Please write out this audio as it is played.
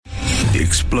The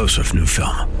explosive new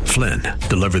film, Flynn,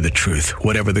 deliver the truth,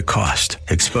 whatever the cost,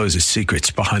 exposes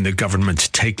secrets behind the government's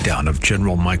takedown of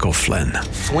General Michael Flynn.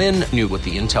 Flynn knew what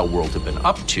the intel world had been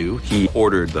up to. He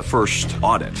ordered the first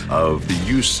audit of the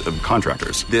use of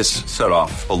contractors. This set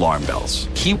off alarm bells.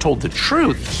 He told the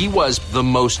truth. He was the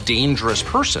most dangerous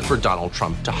person for Donald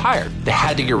Trump to hire. They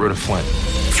had to get rid of Flynn.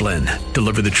 Flynn,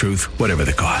 deliver the truth, whatever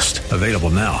the cost. Available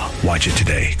now. Watch it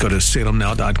today. Go to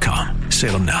salemnow.com.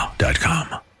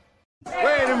 salemnow.com.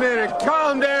 Wait a minute.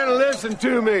 Calm down and listen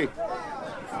to me.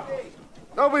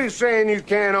 Nobody's saying you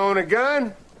can't own a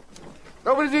gun.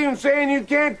 Nobody's even saying you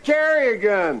can't carry a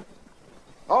gun.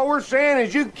 All we're saying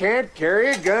is you can't carry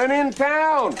a gun in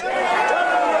town. That's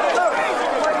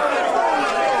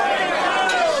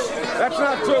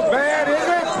not so bad, is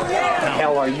it? What the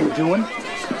hell are you doing?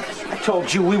 I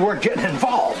told you we weren't getting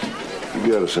involved.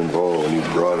 You got us involved when you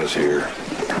brought us here.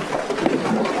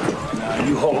 Now,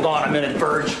 you hold on a minute,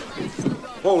 Burge.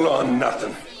 Hold on,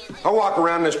 nothing. I walk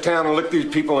around this town and look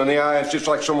these people in the eye. It's just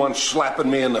like someone slapping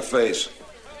me in the face.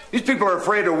 These people are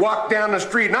afraid to walk down the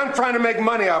street, and I'm trying to make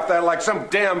money off that like some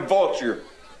damn vulture.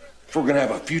 If we're going to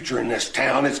have a future in this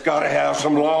town, it's got to have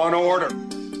some law and order.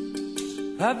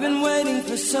 I've been waiting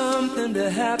for something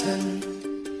to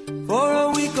happen for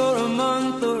a week or a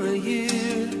month or a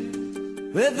year,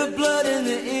 with the blood in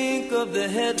the ink of the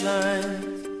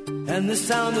headlines and the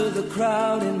sound of the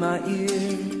crowd in my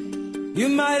ear. You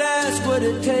might ask what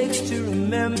it takes to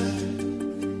remember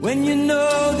when you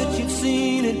know that you've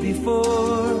seen it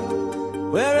before,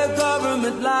 where a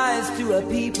government lies to a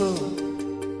people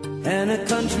and a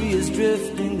country is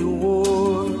drifting to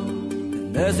war.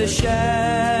 And there's a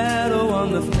shadow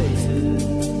on the faces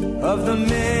of the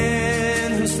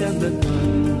men who sent the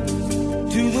guns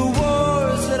to the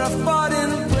wars that are fought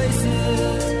in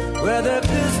places where their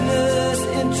business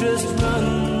interest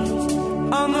runs.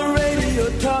 On the radio,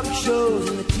 talk shows,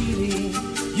 and the TV,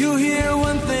 you hear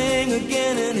one thing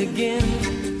again and again,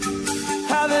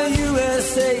 how the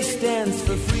USA stands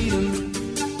for freedom,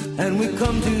 and we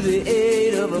come to the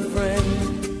aid of a friend.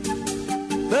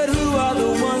 But who are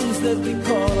the ones that we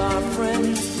call our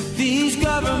friends? These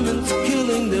governments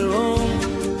killing their own,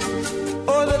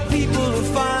 or the people who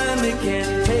finally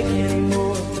can't take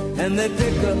anymore, and they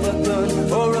pick up a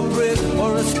gun or a brick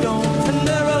or a stone, and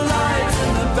there are lives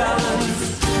in the balance.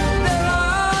 There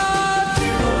are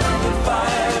people in the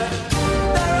fire.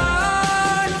 There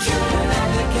are children at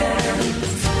the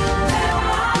cans.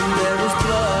 And there is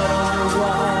blood on the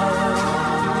wire.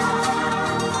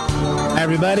 Hi,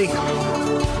 everybody.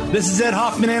 This is Ed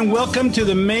Hoffman, and welcome to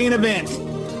the main event.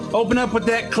 Open up with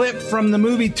that clip from the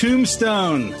movie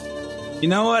Tombstone. You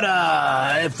know what?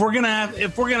 If we're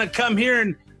gonna come here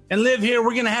and live here,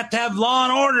 we're gonna have to have law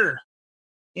and order.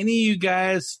 Any of you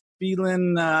guys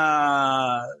feeling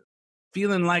like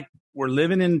we're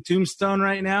living in Tombstone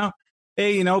right now?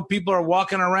 Hey, you know, people are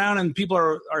walking around and people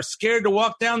are scared to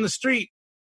walk down the street.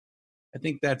 I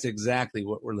think that's exactly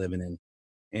what we're living in,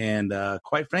 and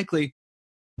quite frankly,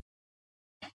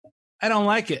 I don't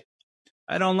like it.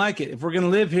 I don't like it. If we're going to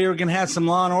live here, we're going to have some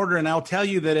law and order. And I'll tell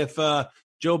you that if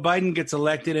Joe Biden gets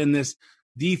elected and this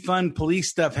defund police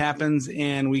stuff happens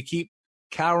and we keep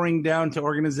cowering down to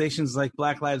organizations like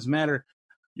Black Lives Matter,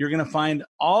 you're going to find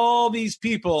all these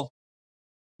people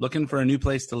looking for a new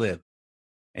place to live.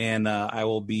 And I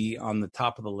will be on the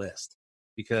top of the list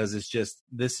because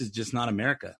this is just not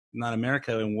America. Not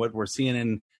America. And what we're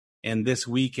seeing in this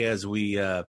week as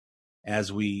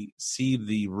we see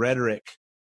the rhetoric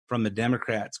from the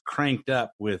Democrats cranked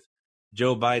up with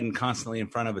Joe Biden constantly in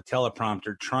front of a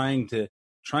teleprompter, trying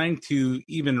to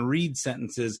even read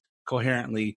sentences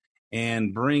coherently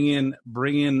and bring in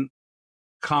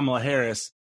Kamala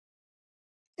Harris.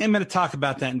 I'm going to talk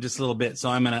about that in just a little bit. So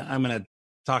I'm going to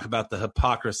talk about the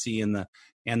hypocrisy and the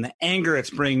anger it's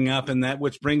bringing up, and that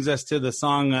which brings us to the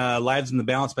song "Lives in the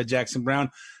Balance" by Jackson Browne.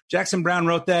 Jackson Browne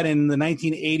wrote that in the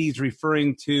 1980s,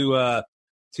 referring to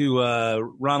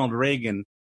Ronald Reagan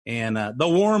and the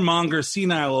warmonger,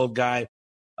 senile old guy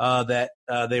that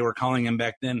they were calling him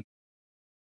back then,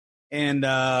 and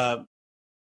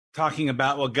talking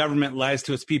about, well, government lies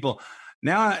to its people.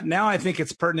 Now I think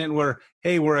it's pertinent where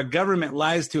a government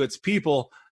lies to its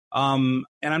people, and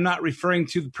I'm not referring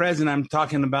to the president. I'm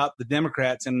talking about the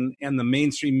Democrats and the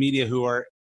mainstream media who are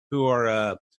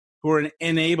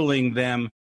enabling them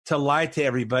to lie to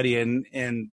everybody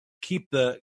and keep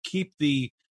the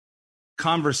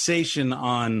conversation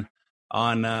on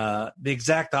the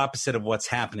exact opposite of what's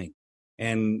happening,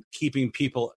 and keeping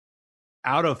people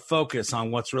out of focus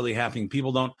on what's really happening.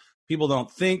 People don't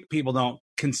think, people don't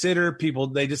consider,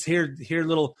 they just hear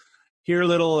little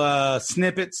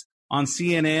snippets on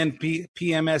CNN,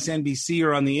 PMS, NBC,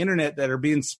 or on the internet that are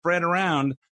being spread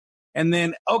around. And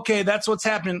then, okay, that's what's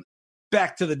happening.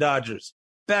 Back to the Dodgers,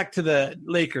 back to the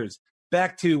Lakers,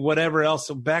 back to whatever else,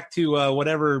 back to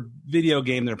whatever video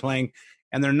game they're playing.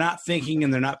 And they're not thinking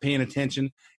and they're not paying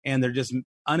attention. And they're just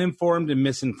uninformed and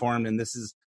misinformed. And this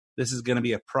is going to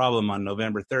be a problem on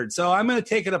November 3rd. So I'm going to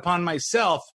take it upon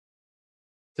myself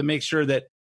to make sure that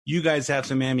you guys have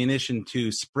some ammunition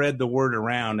to spread the word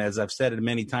around. As I've said it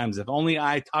many times, if only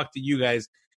I talk to you guys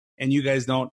and you guys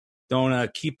don't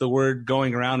keep the word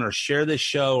going around or share this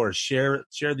show or share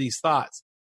these thoughts,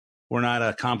 we're not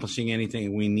accomplishing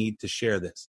anything. We need to share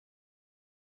this.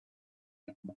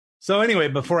 So anyway,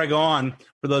 before I go on,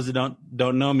 for those that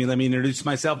don't know me, let me introduce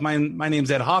myself. My name's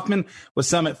Ed Hoffman with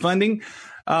Summit Funding.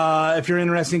 If you're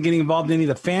interested in getting involved in any of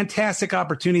the fantastic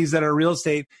opportunities that are real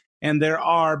estate, and there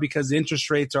are, because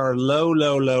interest rates are low,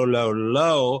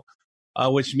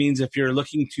 which means if you're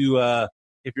looking to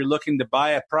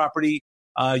buy a property,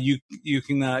 you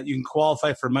can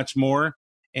qualify for much more.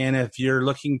 And if you're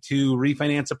looking to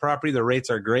refinance a property, the rates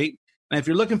are great. And if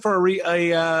you're looking for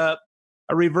a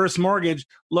reverse mortgage,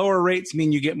 lower rates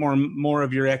mean you get more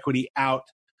of your equity out.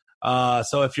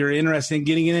 So if you're interested in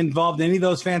getting involved in any of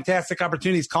those fantastic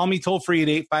opportunities, call me toll free at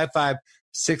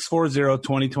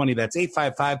 855-640-2020. That's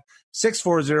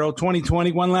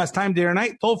 855-640-2020. One last time, day or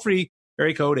night, toll free,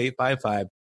 area code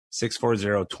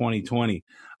 855-640-2020.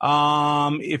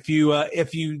 If you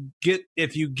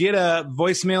get a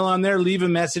voicemail on there, leave a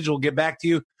message. We'll get back to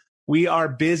you. We are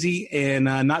busy and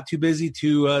not too busy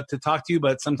to talk to you,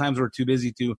 but sometimes we're too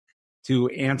busy to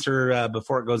answer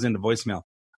before it goes into voicemail.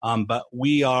 But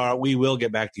we will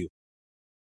get back to you.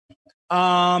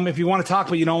 If you want to talk,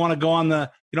 but you don't want to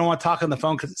talk on the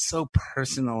phone because it's so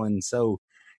personal and so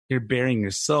you're bearing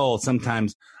your soul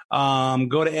sometimes.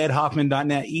 Go to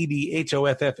edhoffman.net,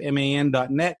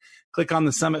 edhoffman.net. Click on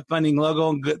the Summit Funding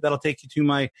logo, and that'll take you to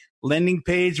my lending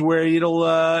page where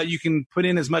you can put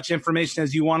in as much information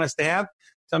as you want us to have.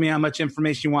 Tell me how much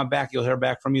information you want back. You'll hear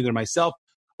back from either myself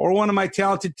or one of my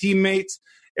talented teammates,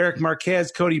 Eric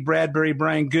Marquez, Cody Bradbury,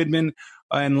 Brian Goodman,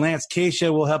 and Lance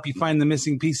Keisha will help you find the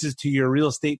missing pieces to your real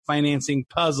estate financing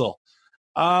puzzle.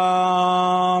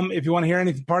 If you want to hear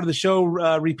any part of the show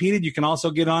repeated, you can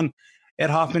also get on at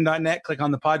hoffman.net. Click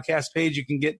on the podcast page. You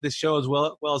can get this show as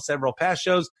well as several past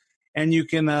shows, and you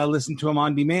can listen to them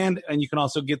on demand. And you can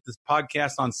also get this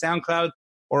podcast on SoundCloud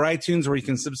or iTunes, where you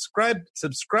can subscribe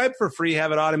for free,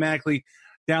 have it automatically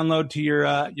download to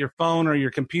your phone or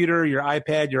your computer, your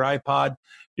iPad, your iPod,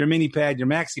 your mini pad, your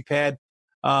maxi pad,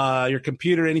 your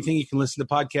computer, anything you can listen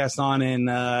to podcasts on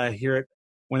and hear it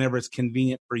whenever it's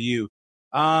convenient for you.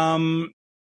 Follow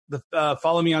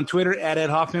me on Twitter at Ed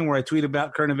Hoffman, where I tweet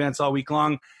about current events all week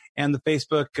long, and the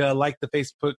Facebook, like the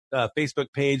Facebook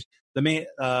page,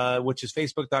 which is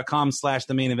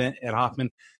facebook.com/the main event at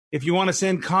Hoffman. If you want to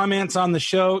send comments on the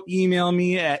show, email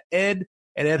me at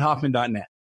ed@edhoffman.net.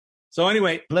 So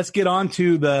anyway, let's get on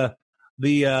to the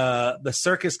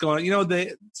circus going. You know,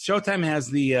 the Showtime has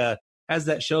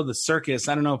that show, The Circus.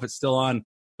 I don't know if it's still on,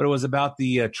 but it was about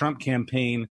the Trump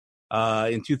campaign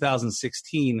in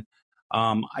 2016.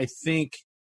 I think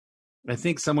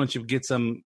someone should get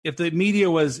some. If the media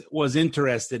was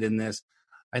interested in this,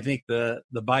 I think the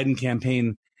Biden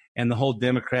campaign and the whole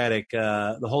Democrat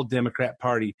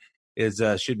Party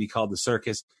should be called The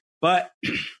Circus. But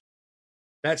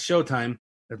that's Showtime.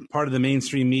 They're part of the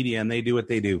mainstream media, and they do what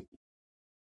they do.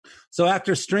 So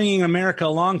after stringing America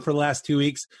along for the last 2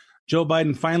 weeks, Joe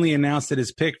Biden finally announced that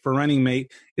his pick for running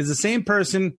mate is the same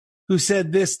person who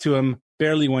said this to him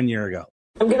barely 1 year ago.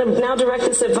 I'm going to now direct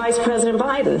this at Vice President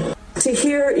Biden. To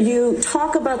hear you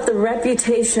talk about the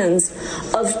reputations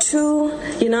of two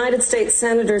United States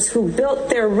senators who built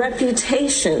their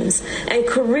reputations and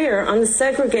career on the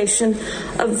segregation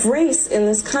of race in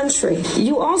this country.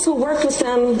 You also worked with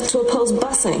them to oppose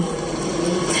busing.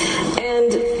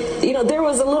 And, you know, there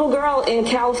was a little girl in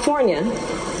California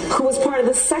who was part of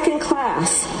the second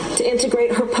class to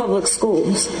integrate her public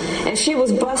schools. And she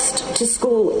was bused to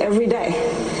school every day.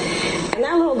 And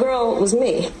that little girl was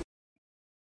me.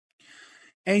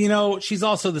 And, you know, she's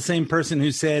also the same person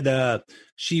who said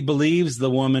she believes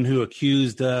the woman who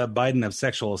accused Biden of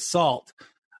sexual assault.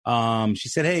 She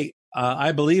said, hey,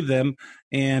 I believe them.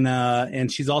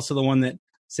 And she's also the one that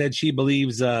said she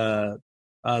believes the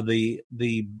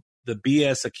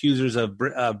BS accusers of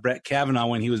Brett Kavanaugh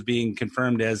when he was being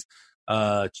confirmed as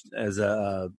a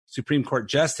Supreme Court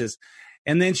justice.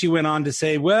 And then she went on to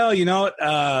say, well, you know,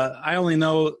 I only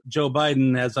know Joe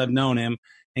Biden as I've known him,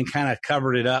 and kind of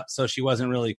covered it up. So she wasn't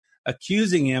really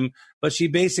accusing him, but she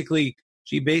basically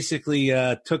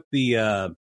took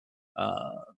the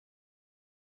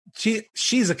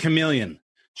she's a chameleon.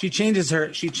 She changes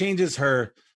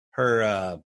her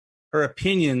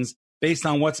opinions based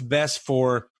on what's best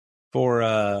for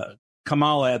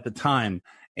Kamala at the time.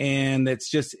 And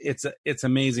it's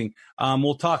amazing.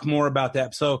 We'll talk more about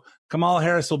that. So Kamala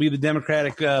Harris will be the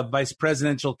Democratic vice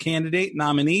presidential candidate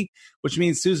nominee, which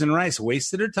means Susan Rice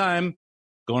wasted her time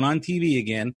going on TV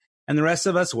again. And the rest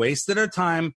of us wasted our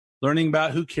time learning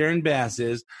about who Karen Bass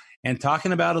is and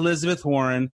talking about Elizabeth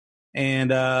Warren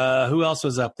and who else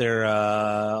was up there?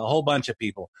 A whole bunch of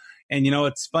people. And,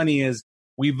 what's funny is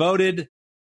we voted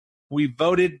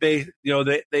based,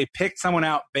 they picked someone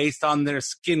out based on their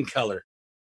skin color.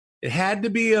 It had to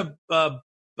be a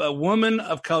woman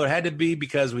of color. It had to be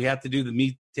because we have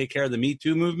to take care of the Me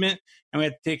Too movement, and we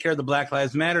have to take care of the Black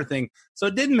Lives Matter thing. So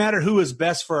it didn't matter who was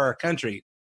best for our country,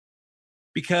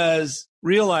 because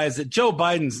realize that Joe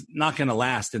Biden's not going to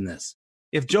last in this.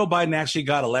 If Joe Biden actually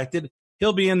got elected,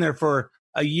 he'll be in there for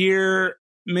a year,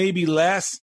 maybe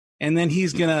less, and then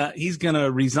he's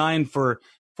gonna resign for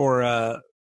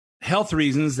health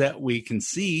reasons that we can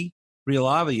see, real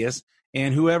obvious.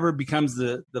 And whoever becomes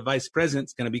the vice president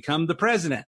is going to become the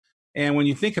president. And when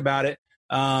you think about it,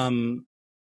 Kamala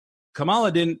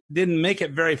didn't make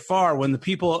it very far when the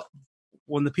people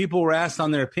were asked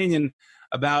on their opinion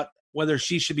about whether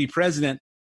she should be president.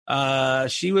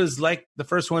 She was like the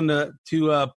first one to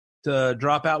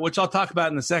drop out, which I'll talk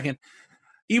about in a second.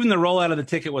 Even the rollout of the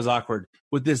ticket was awkward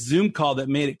with this Zoom call that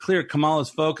made it clear Kamala's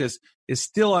focus is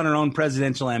still on her own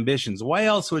presidential ambitions. Why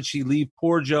else would she leave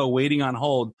poor Joe waiting on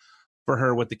hold for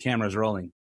her with the cameras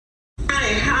rolling?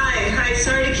 Hi.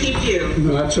 Sorry to keep you.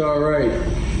 No, that's all right.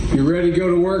 You ready to go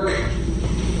to work?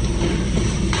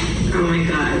 Oh my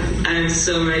God, I'm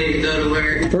so ready to go to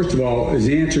work. First of all, is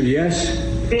the answer yes?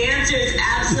 The answer is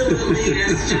absolutely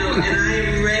yes, Joe, and I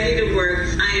am ready to work.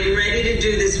 I am ready to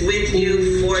do this with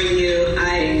you, for you.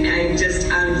 I'm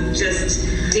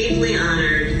just deeply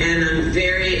honored, and I'm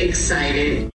very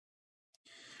excited.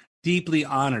 Deeply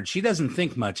honored. She doesn't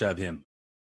think much of him.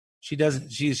 She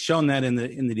doesn't. She's shown that in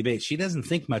the debate. She doesn't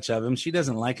think much of him. She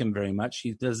doesn't like him very much.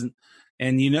 She doesn't.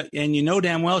 And you know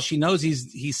damn well she knows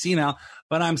he's senile.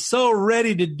 But I'm so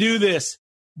ready to do this.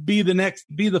 Be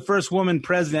the first woman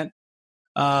president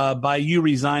by you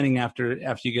resigning after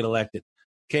you get elected.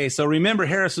 Okay, so remember,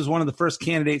 Harris was one of the first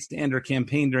candidates to end her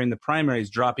campaign during the primaries,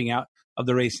 dropping out of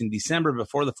the race in December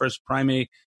before the first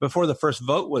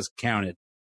vote was counted,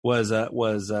 was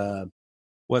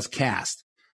cast.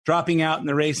 Dropping out in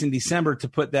the race in December, to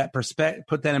put that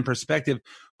in perspective,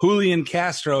 Julian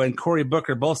Castro and Cory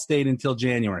Booker both stayed until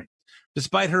January.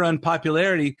 Despite her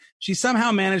unpopularity, she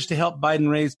somehow managed to help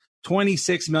Biden raise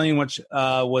 $26 million, which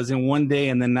was in one day,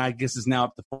 and then I guess is now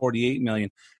up to $48 million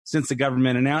since the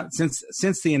government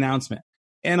since the announcement.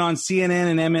 And on CNN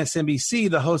and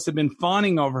MSNBC, the hosts have been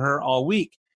fawning over her all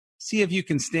week. See if you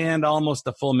can stand almost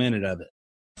a full minute of it.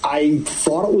 I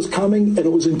thought it was coming, and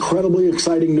it was incredibly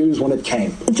exciting news when it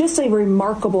came. Just a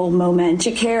remarkable moment.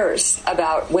 She cares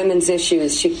about women's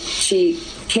issues. She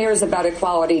cares about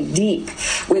equality deep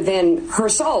within her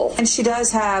soul. And she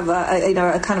does have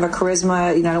a kind of a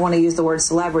charisma. I don't want to use the word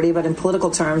celebrity, but in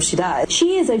political terms, she does.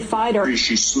 She is a fighter.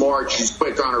 She's smart. She's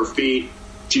quick on her feet.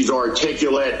 She's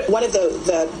articulate. One of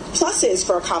the pluses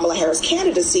for Kamala Harris'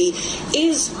 candidacy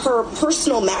is her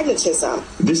personal magnetism.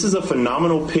 This is a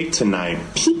phenomenal pick tonight.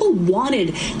 People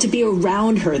wanted to be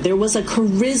around her. There was a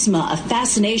charisma, a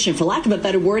fascination, for lack of a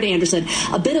better word, Anderson,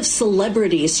 a bit of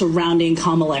celebrity surrounding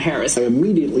Kamala Harris. I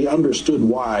immediately understood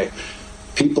why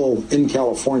people in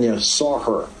California saw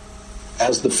her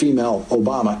as the female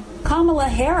Obama. Kamala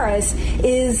Harris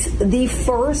is the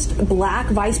first black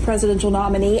vice presidential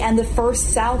nominee and the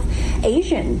first South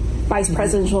Asian vice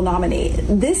presidential nominee.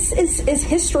 This is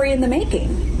history in the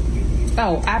making.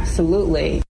 Oh,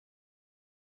 absolutely.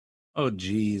 Oh,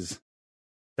 geez.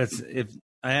 That's if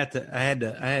I had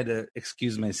to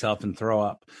excuse myself and throw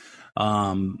up.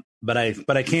 But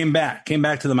I came back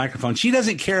to the microphone. She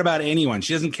doesn't care about anyone.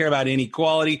 She doesn't care about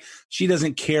inequality. She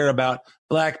doesn't care about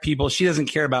black people. She doesn't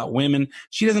care about women.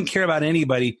 She doesn't care about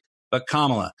anybody but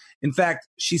Kamala. In fact,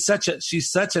 she's such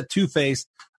a two-faced.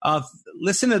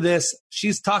 Listen to this.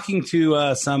 She's talking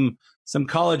to some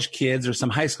college kids or some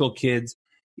high school kids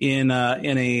in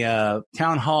a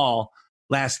town hall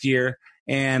last year,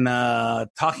 and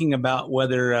talking about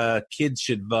whether kids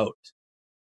should vote.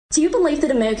 Do you believe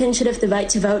that Americans should have the right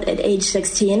to vote at age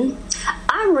 16?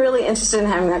 I'm really interested in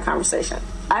having that conversation.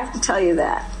 I have to tell you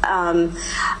that.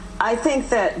 I think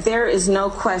that there is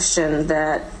no question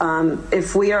that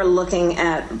if we are looking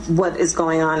at what is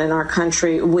going on in our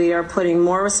country, we are putting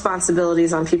more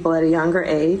responsibilities on people at a younger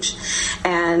age.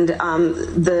 And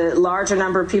the larger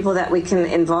number of people that we can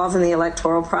involve in the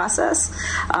electoral process,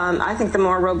 I think the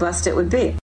more robust it would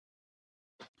be.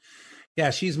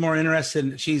 Yeah, she's more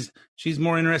interested. She's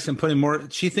more interested in putting more.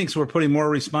 She thinks we're putting more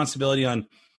responsibility on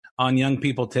young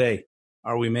people today.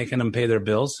 Are we making them pay their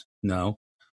bills? No.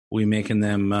 We making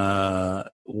them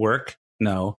work?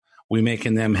 No. We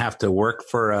making them have to work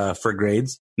for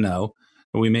grades? No.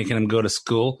 Are we making them go to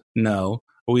school? No.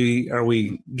 Are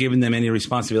we giving them any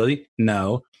responsibility?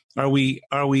 No. Are we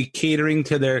catering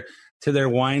to their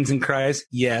whines and cries?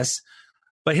 Yes.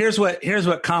 But here's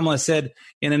what Kamala said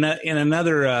in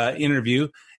another interview,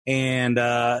 and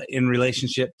in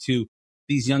relationship to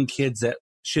these young kids that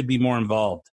should be more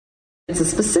involved. It's a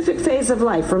specific phase of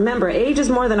life. Remember, age is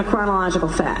more than a chronological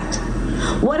fact.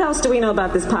 What else do we know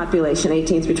about this population,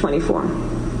 18 through 24?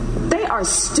 They are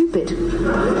stupid.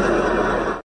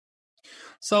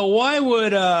 So why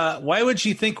would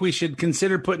she think we should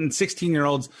consider putting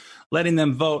 16-year-olds, letting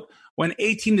them vote, when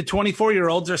 18 to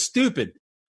 24-year-olds are stupid?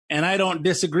 And I don't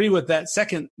disagree with that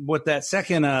second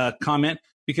comment,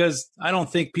 because I don't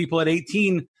think people at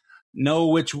 18 know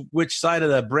which side of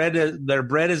their bread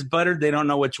is buttered. They don't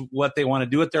know what they want to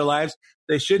do with their lives.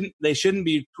 They shouldn't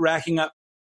be racking up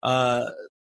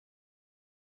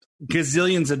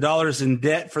gazillions of dollars in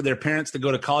debt for their parents to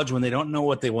go to college when they don't know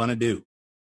what they want to do.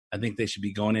 I think they should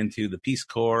be going into the Peace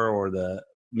Corps or the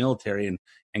military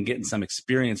and getting some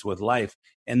experience with life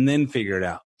and then figure it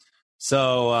out.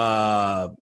 So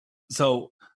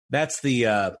that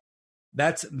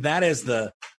is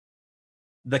the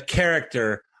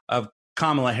character of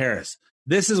Kamala Harris.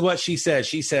 This is what she says.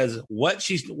 She says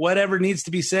whatever needs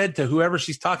to be said to whoever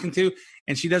she's talking to,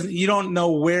 and you don't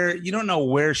know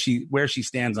where she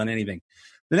stands on anything.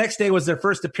 The next day was their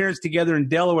first appearance together in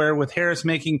Delaware, with Harris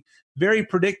making very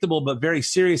predictable but very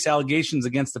serious allegations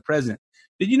against the president.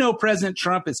 Did you know President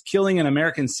Trump is killing an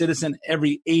American citizen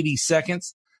every 80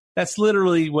 seconds? That's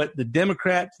literally what the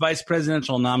Democrat vice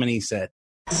presidential nominee said.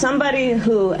 Somebody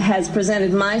who has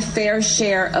presented my fair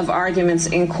share of arguments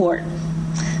in court.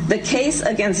 The case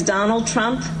against Donald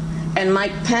Trump and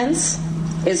Mike Pence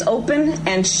is open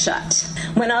and shut.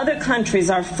 When other countries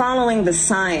are following the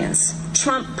science,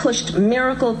 Trump pushed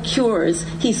miracle cures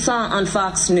he saw on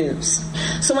Fox News.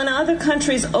 So when other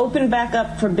countries opened back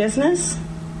up for business,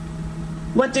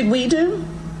 what did we do?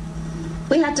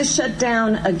 We had to shut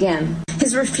down again.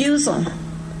 His refusal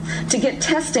to get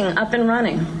testing up and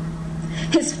running,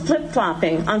 his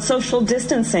flip-flopping on social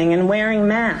distancing and wearing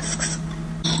masks.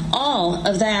 All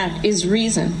of that is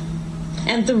reason.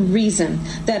 And the reason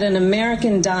that an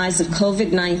American dies of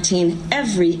COVID-19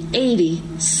 every 80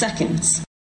 seconds.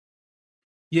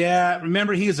 Yeah,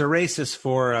 remember, he's a racist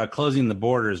for closing the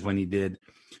borders when he did.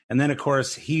 And then, of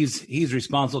course, he's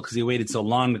responsible because he waited so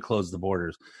long to close the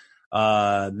borders.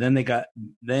 Then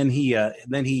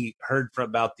he heard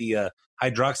about the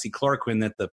hydroxychloroquine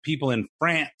that the people in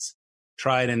France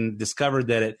tried and discovered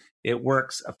that it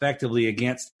works effectively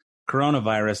against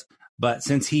coronavirus. But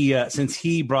since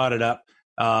he brought it up,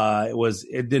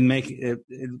 it didn't make it.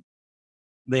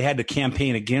 They had to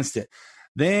campaign against it.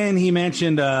 Then he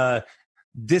mentioned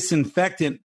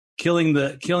disinfectant killing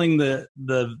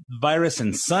the virus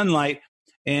in sunlight.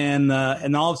 And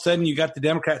all of a sudden, you got the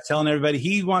Democrats telling everybody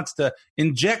he wants to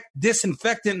inject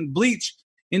disinfectant and bleach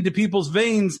into people's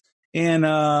veins, and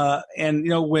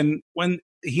when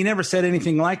he never said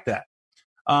anything like that.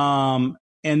 And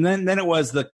then it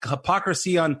was the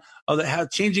hypocrisy how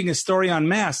changing his story on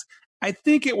masks. I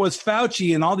think it was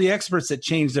Fauci and all the experts that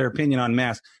changed their opinion on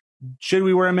masks. Should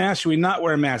we wear a mask? Should we not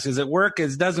wear a mask? Does it work?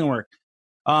 It doesn't work.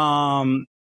 The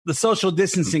social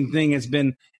distancing thing has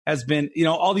been,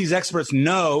 all these experts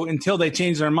know until they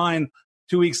change their mind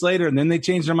 2 weeks later, and then they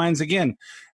change their minds again.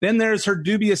 Then there's her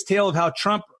dubious tale of how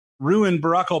Trump ruined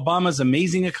Barack Obama's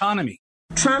amazing economy.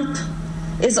 Trump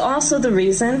is also the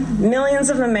reason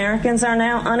millions of Americans are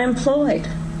now unemployed.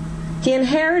 He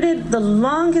inherited the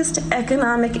longest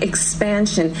economic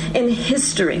expansion in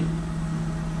history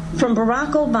from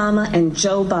Barack Obama and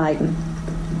Joe Biden.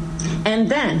 And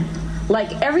then,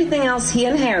 like everything else he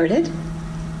inherited,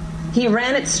 he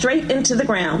ran it straight into the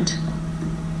ground.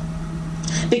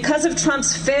 Because of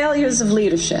Trump's failures of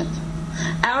leadership,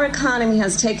 our economy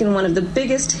has taken one of the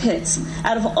biggest hits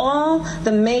out of all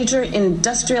the major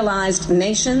industrialized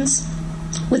nations,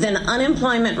 with an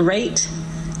unemployment rate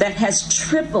that has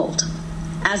tripled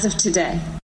as of today.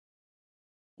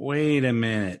 Wait a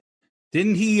minute.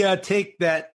 Didn't he take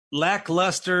that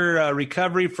lackluster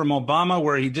recovery from Obama,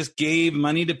 where he just gave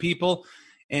money to people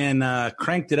and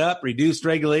cranked it up, reduced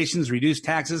regulations, reduced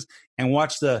taxes, and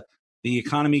watched the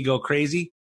economy go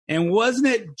crazy. And wasn't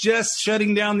it just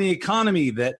shutting down the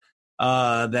economy that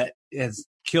has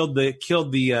killed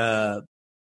the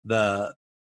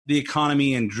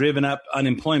economy and driven up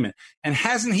unemployment? And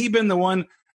hasn't he been the one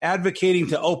advocating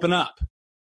to open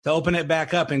it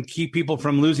back up and keep people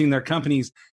from losing their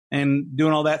companies and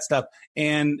doing all that stuff?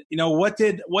 And what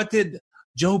did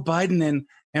Joe Biden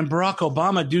and Barack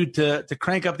Obama do to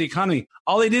crank up the economy?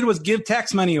 All they did was give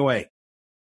tax money away.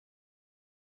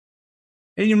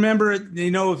 And you remember, if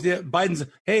Biden's,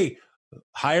 hey,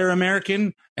 hire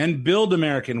American and build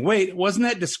American. Wait, wasn't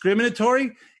that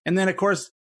discriminatory? And then, of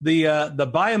course, the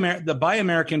buy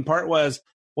American part was,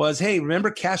 hey,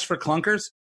 remember cash for clunkers?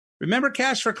 Remember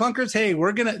cash for clunkers? Hey,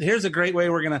 here's a great way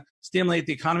we're gonna stimulate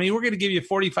the economy. We're gonna give you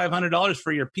 $4,500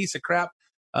 for your piece of crap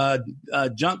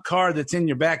junk car that's in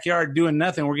your backyard doing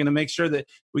nothing. We're gonna make sure that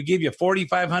we give you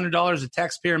 $4,500 of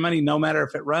taxpayer money, no matter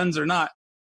if it runs or not.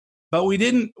 But we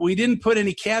didn't put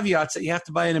any caveats that you have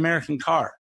to buy an American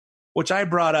car, which I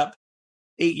brought up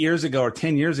 8 years ago or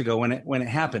 10 years ago when it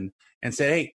happened, and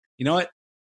said, hey, you know what?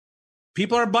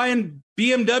 People are buying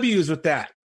BMWs with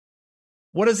that.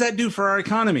 What does that do for our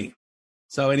economy?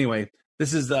 So anyway,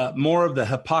 this is more of the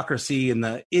hypocrisy and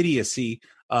the idiocy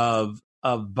of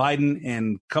Biden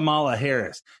and Kamala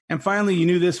Harris. And finally, you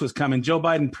knew this was coming. Joe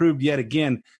Biden proved yet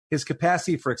again his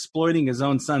capacity for exploiting his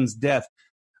own son's death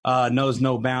knows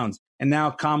no bounds. And now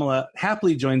Kamala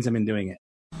happily joins him in doing it.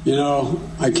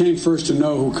 I came first to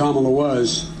know who Kamala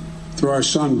was through our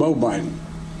son, Beau Biden.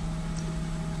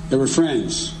 They were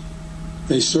friends.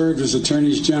 They served as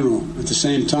attorneys general at the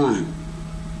same time.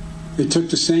 They took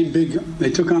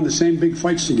on the same big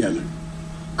fights together.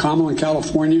 Kamala in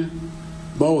California,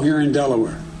 Beau here in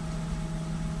Delaware.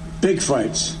 Big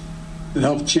fights that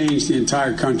helped change the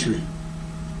entire country.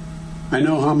 I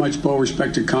know how much Beau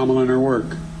respected Kamala and her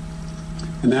work.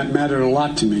 And that mattered a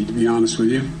lot to me, to be honest with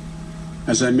you,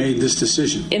 as I made this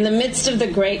decision. In the midst of the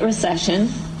Great Recession,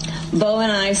 Beau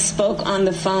and I spoke on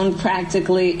the phone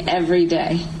practically every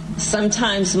day,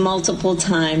 sometimes multiple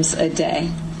times a day,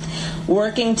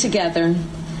 working together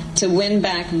to win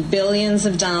back billions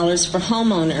of dollars for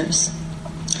homeowners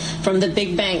from the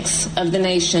big banks of the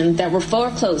nation that were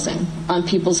foreclosing on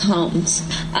people's homes.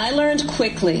 I learned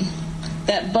quickly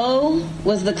that Beau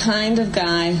was the kind of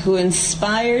guy who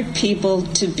inspired people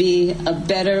to be a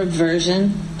better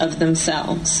version of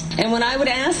themselves. And when I would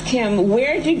ask him,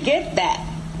 where'd you get that?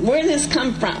 Where did this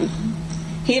come from?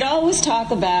 He'd always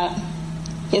talk about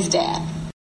his dad.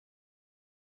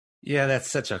 Yeah, that's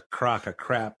such a crock of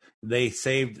crap. They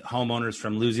saved homeowners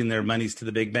from losing their monies to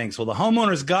the big banks. Well, the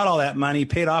homeowners got all that money,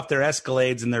 paid off their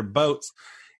Escalades and their boats,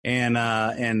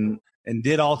 and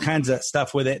did all kinds of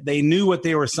stuff with it. They knew what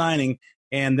they were signing,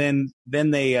 and then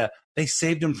they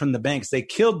saved them from the banks. They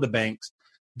killed the banks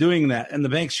doing that, and the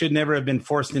banks should never have been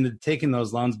forced into taking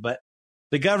those loans, but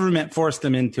the government forced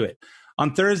them into it.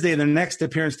 On Thursday, their next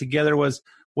appearance together was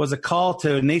a call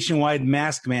to a nationwide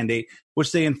mask mandate,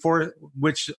 which they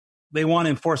want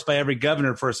enforced by every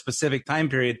governor for a specific time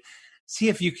period. See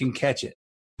if you can catch it.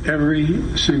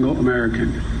 Every single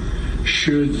American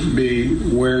should be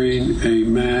wearing a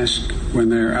mask when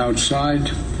they're outside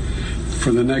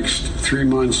for the next 3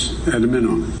 months at a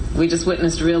minimum. We just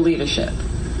witnessed real leadership,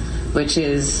 which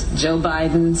is Joe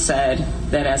Biden said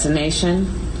that as a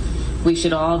nation, we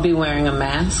should all be wearing a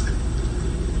mask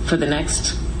for the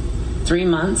next 3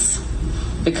 months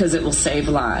because it will save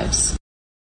lives.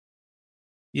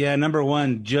 Yeah, number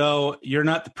one, Joe, you're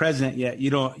not the president yet. You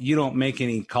don't make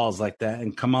any calls like that.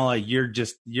 And Kamala, you're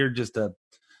just a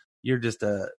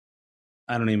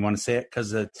I don't even want to say it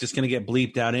because it's just going to get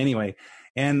bleeped out anyway.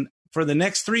 And for the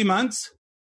next 3 months,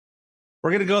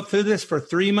 we're going to go through this for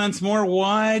 3 months more.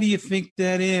 Why do you think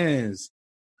that is?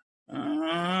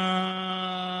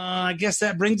 I guess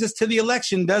that brings us to the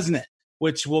election, doesn't it?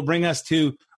 Which will bring us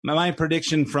to my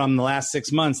prediction from the last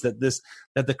 6 months that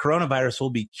the coronavirus will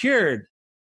be cured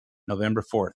November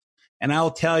 4th. And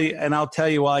I'll tell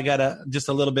you while I got just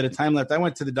a little bit of time left. I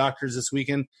went to the doctor's this week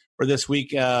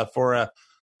for a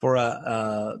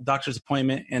doctor's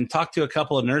appointment and talked to a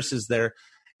couple of nurses there,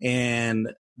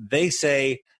 and they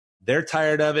say they're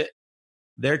tired of it.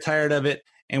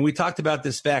 And we talked about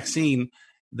this vaccine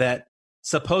that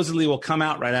supposedly will come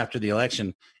out right after the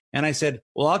election. And I said,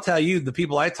 well, I'll tell you, the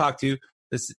people I talk to,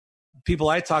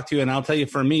 and I'll tell you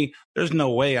for me, there's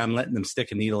no way I'm letting them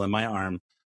stick a needle in my arm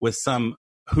with some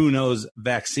who knows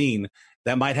vaccine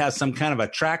that might have some kind of a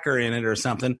tracker in it or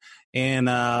something. And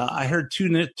I heard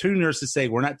two nurses say,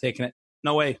 we're not taking it.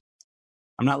 No way.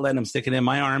 I'm not letting them stick it in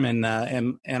my arm. And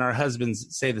our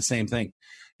husbands say the same thing.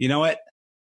 You know what?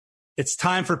 It's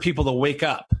time for people to wake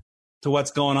up to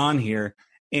what's going on here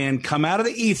and come out of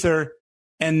the ether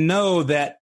and know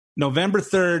that November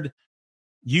 3rd,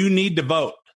 you need to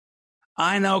vote.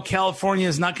 I know California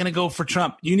is not going to go for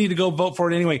Trump. You need to go vote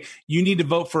for it anyway. You need to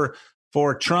vote for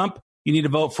Trump. You need to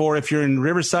vote for, if you're in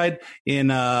Riverside,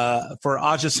 for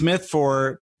Aja Smith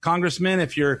for congressman.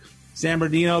 If you're San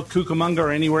Bernardino, Cucamonga,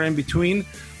 or anywhere in between,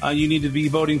 you need to be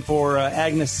voting for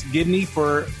Agnes Gibney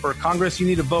for Congress. You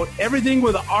need to vote everything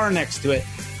with an R next to it,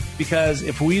 because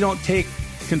if we don't take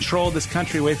control of this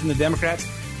country away from the Democrats,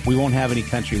 we won't have any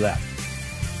country left.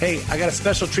 Hey, I got a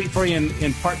special treat for you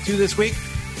in part 2 this week.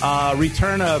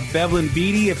 Return of Bevelyn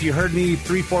Beatty. If you heard me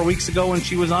 3-4 weeks ago when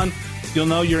she was on, you'll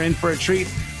know you're in for a treat.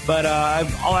 But I'm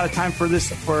all out of time for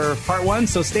part 1,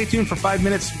 so stay tuned for 5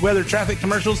 minutes weather traffic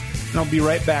commercials, and I'll be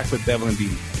right back with Bevelyn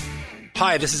Beatty.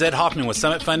 Hi, this is Ed Hoffman with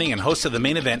Summit Funding and host of The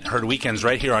Main Event, heard weekends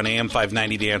right here on AM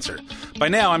 590 The Answer. By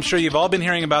now, I'm sure you've all been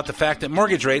hearing about the fact that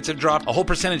mortgage rates have dropped a whole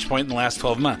percentage point in the last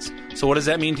 12 months. So what does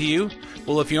that mean to you?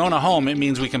 Well, if you own a home, it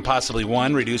means we can possibly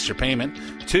 1, reduce your payment,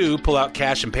 2, pull out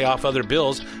cash and pay off other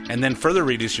bills, and then further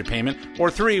reduce your payment, or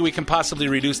 3, we can possibly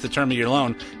reduce the term of your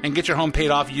loan and get your home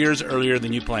paid off years earlier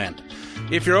than you planned.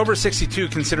 If you're over 62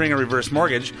 considering a reverse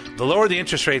mortgage, the lower the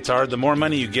interest rates are, the more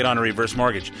money you get on a reverse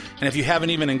mortgage. And if you haven't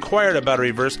even inquired about a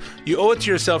reverse, you owe it to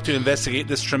yourself to investigate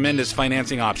this tremendous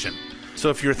financing option.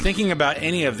 So if you're thinking about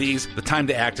any of these, the time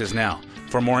to act is now.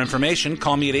 For more information,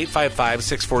 call me at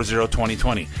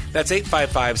 855-640-2020. That's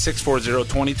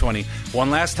 855-640-2020.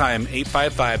 One last time,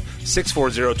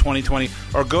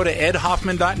 855-640-2020. Or go to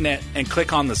edhoffman.net and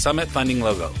click on the Summit Funding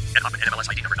logo. Ed Hoffman, NMLS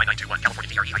ID number 9921,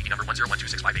 California DRE ID number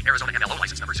 1012658, Arizona MLO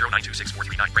license number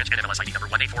 0926439, branch NMLS ID number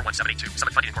 1841782,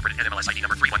 Summit Funding Incorporated NMLS ID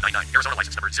number 3199, Arizona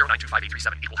license number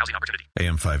 0925837, equal housing opportunity.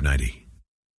 AM 590,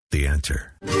 The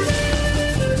Answer.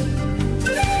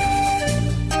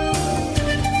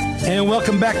 And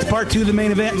welcome back to part 2 of The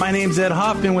Main Event. My name's Ed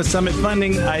Hoffman with Summit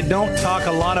Funding. I don't talk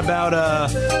a lot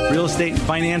about real estate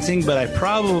financing, but I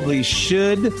probably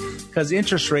should, because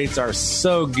interest rates are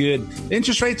so good.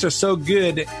 Interest rates are so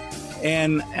good,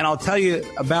 and I'll tell you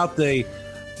about the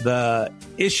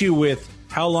issue with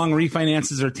how long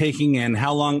refinances are taking and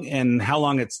how long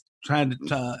it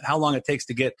takes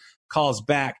to get calls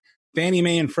back. Fannie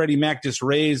Mae and Freddie Mac just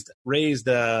raised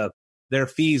their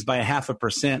fees by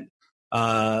 0.5%.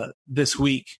 This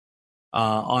week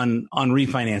on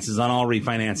refinances, on all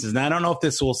refinances. Now, I don't know if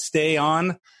this will stay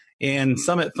on, and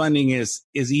Summit Funding is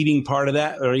eating part of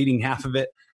that, or eating half of it.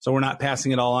 So we're not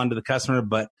passing it all on to the customer,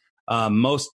 but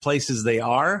most places they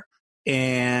are.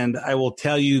 And I will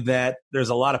tell you that there's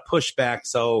a lot of pushback.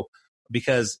 So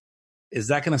because is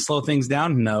that going to slow things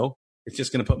down? No. It's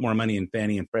just going to put more money in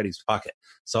Fannie and Freddie's pocket.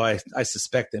 So I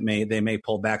suspect that they may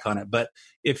pull back on it. But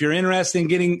if you're interested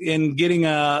in getting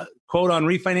a quote on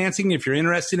refinancing, if you're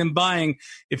interested in buying,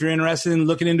 if you're interested in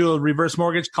looking into a reverse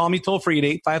mortgage, call me toll free at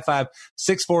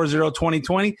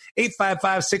 855-640-2020,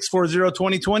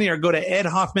 855-640-2020, or go to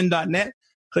edhoffman.net,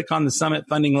 click on the Summit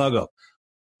Funding logo.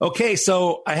 Okay,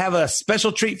 so I have a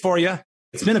special treat for you.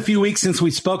 It's been a few weeks since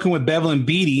we've spoken with Bevelyn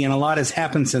Beatty, and a lot has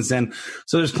happened since then.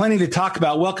 So there's plenty to talk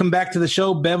about. Welcome back to the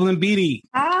show, Bevelyn Beatty.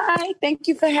 Hi, thank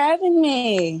you for having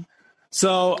me.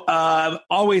 So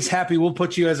always happy. We'll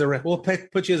put you as a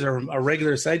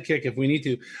regular sidekick if we need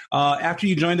to. After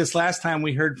you joined us last time,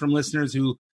 we heard from listeners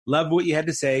who loved what you had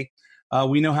to say.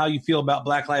 We know how you feel about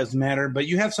Black Lives Matter, but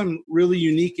you have some really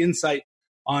unique insight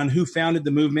on who founded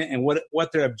the movement and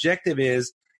what their objective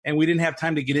is. And we didn't have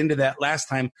time to get into that last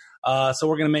time. So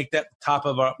we're going to make that the top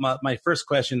of my first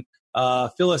question.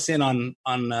 Fill us in on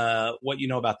what you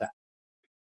know about that.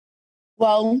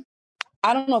 Well,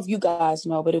 I don't know if you guys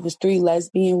know, but it was 3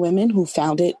 lesbian women who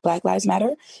founded Black Lives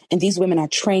Matter. And these women are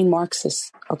trained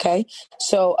Marxists. Okay.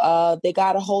 So they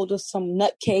got a hold of some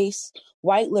nutcase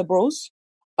white liberals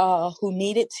who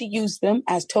needed to use them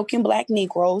as token Black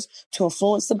Negroes to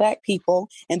influence the Black people.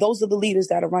 And those are the leaders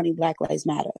that are running Black Lives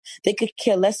Matter. They could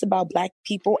care less about Black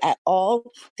people at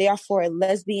all. They are for a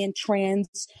lesbian,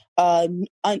 trans,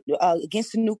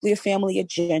 against the nuclear family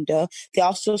agenda. They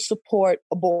also support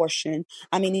abortion.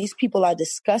 I mean, these people are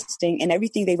disgusting, and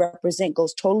everything they represent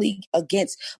goes totally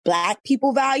against Black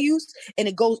people values, and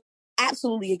it goes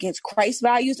absolutely against Christ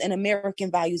values and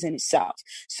American values in itself.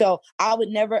 So I would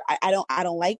never, I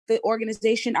don't like the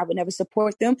organization. I would never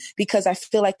support them because I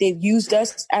feel like they've used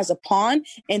us as a pawn.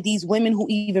 And these women who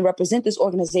even represent this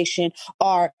organization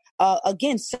are,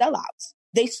 again, sellouts.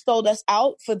 they sold us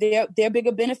out for their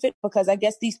bigger benefit, because I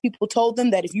guess these people told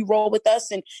them that if you roll with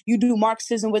us and you do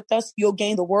Marxism with us, you'll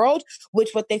gain the world, which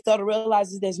what they fail to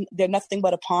realize is they're nothing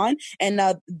but a pawn. And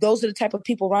those are the type of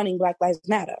people running Black Lives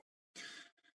Matter.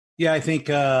 Yeah, I think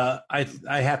I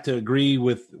have to agree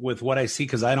with what I see,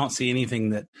 because I don't see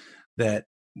anything that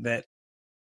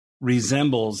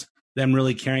resembles them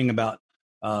really caring about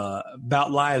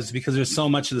lives, because there's so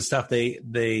much of the stuff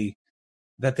they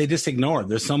just ignore.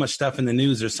 There's so much stuff in the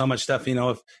news. There's so much stuff,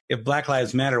 if Black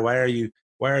Lives Matter, why are you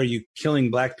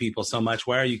killing Black people so much?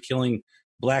 Why are you killing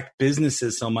Black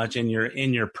businesses so much in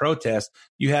your protest?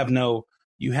 You have no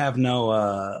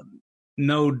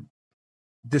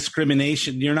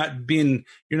discrimination. You're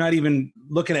not even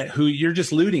looking at who you're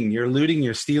just looting. You're looting,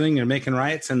 you're stealing, you're making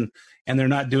riots, and they're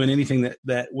not doing anything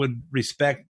that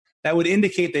would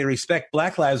indicate they respect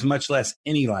Black lives, much less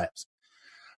any lives.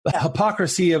 The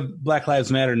hypocrisy of Black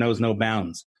Lives Matter knows no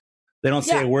bounds. They don't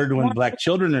say a word when Black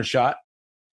children are shot.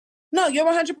 No, you're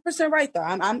 100% right, though.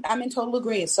 I'm in total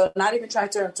agreement. So not even trying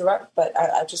to interrupt, but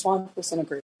I just 100%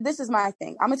 agree. This is my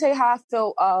thing. I'm going to tell you how I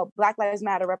feel Black Lives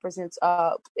Matter represents,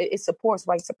 it supports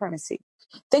white supremacy.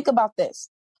 Think about this.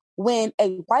 When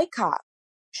a white cop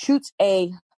shoots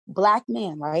a Black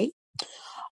man, right?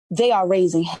 They are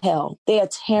raising hell. They are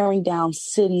tearing down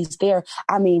cities.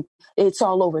 It's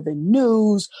all over the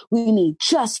news. We need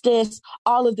justice.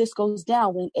 All of this goes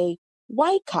down when a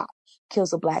white cop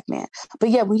kills a Black man. But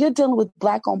yeah, when you're dealing with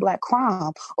Black on Black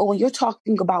crime, or when you're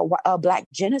talking about Black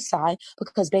genocide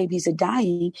because babies are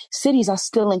dying, cities are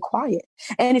still in quiet.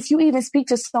 And if you even speak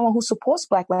to someone who supports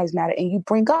Black Lives Matter and you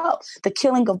bring up the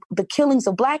killings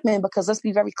of Black men, because let's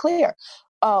be very clear,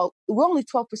 we're only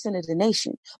 12% of the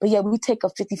nation, but yet we take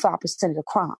up 55% of the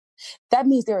crime. That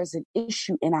means there is an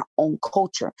issue in our own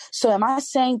culture. So am I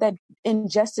saying that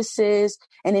injustices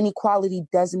and inequality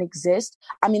doesn't exist?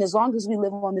 I mean, as long as we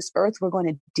live on this earth, we're going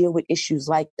to deal with issues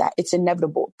like that. It's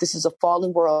inevitable. This is a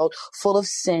fallen world full of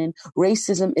sin.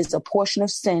 Racism is a portion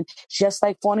of sin, just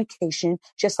like fornication,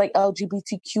 just like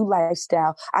LGBTQ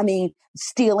lifestyle. I mean,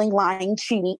 stealing, lying,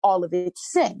 cheating, all of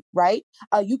it's sin, right?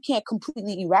 You can't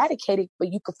completely eradicate it,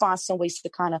 but you can find some ways to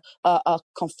kind of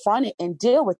confront it and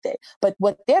deal with it. But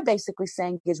what they're basically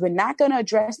saying is we're not going to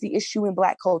address the issue in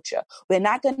Black culture. We're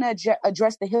not going to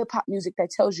address the hip hop music that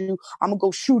tells you I'm going to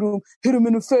go shoot him, hit him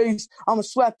in the face, I'm going to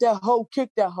slap that hoe, kick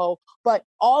that hoe. But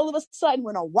all of a sudden,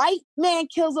 when a white man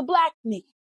kills a Black man,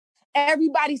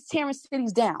 everybody's tearing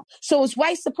cities down. So it's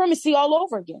white supremacy all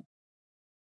over again.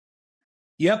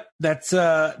 Yep, that's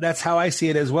how I see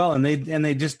it as well. And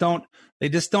they just don't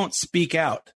speak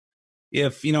out.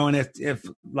 If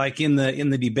like in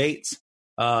the debates,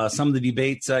 some of the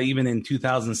debates, even in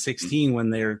 2016,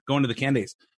 when they're going to the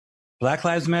candidates, Black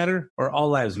Lives Matter or All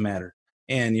Lives Matter,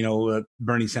 and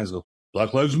Bernie Sanders goes,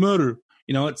 Black Lives Matter.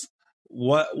 It's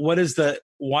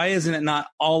why isn't it not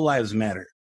All Lives Matter?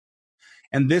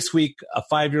 And this week, a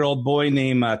 5-year-old boy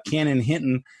named Cannon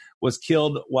Hinton was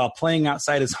killed while playing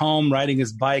outside his home, riding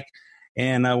his bike.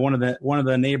 And one of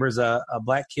the neighbors, a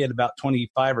Black kid about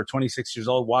 25 or 26 years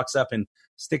old, walks up and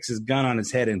sticks his gun on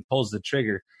his head and pulls the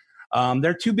trigger.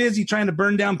 They're too busy trying to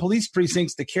burn down police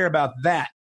precincts to care about that.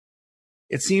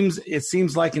 It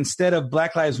seems like instead of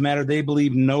Black Lives Matter, they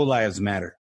believe no lives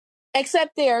matter.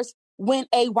 Except theirs when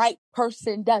a white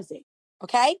person does it.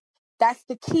 Okay? That's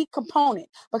the key component,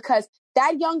 because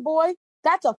that young boy,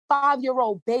 that's a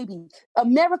 5-year-old baby.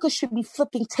 America should be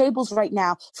flipping tables right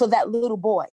now for that little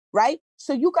boy, right?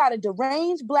 So you got a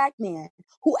deranged Black man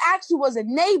who actually was a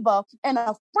neighbor and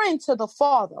a friend to the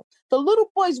father. The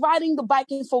little boy's riding the bike,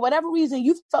 and for whatever reason,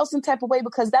 you felt some type of way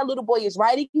because that little boy is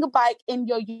riding a bike in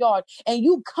your yard, and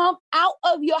you come out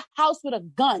of your house with a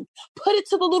gun, put it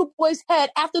to the little boy's head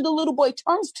after the little boy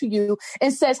turns to you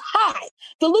and says, hi.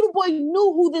 The little boy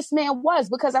knew who this man was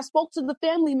because I spoke to the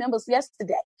family members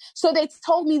yesterday. So they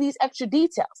told me these extra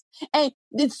details. And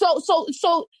so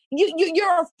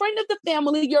you're a friend of the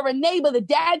family, you're a neighbor, the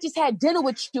dad just had dinner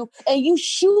with you, and you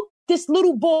shoot this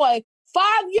little boy,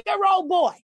 5-year-old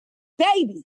boy,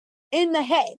 baby, in the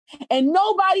head. And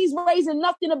nobody's raising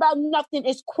nothing about nothing.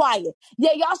 It's quiet.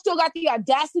 Yeah, y'all still got the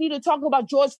audacity to talk about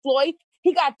George Floyd.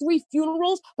 He got 3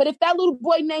 funerals, but if that little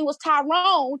boy name was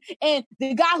Tyrone and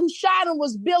the guy who shot him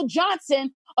was Bill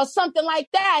Johnson or something like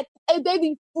that,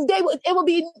 they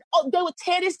would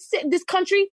tear this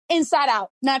country inside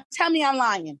out. Now tell me I'm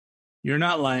lying. You're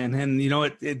not lying. And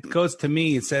it goes to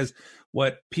me, it says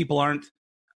what people aren't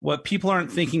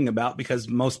thinking about, because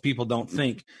most people don't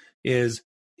think, is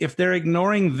if they're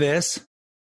ignoring this,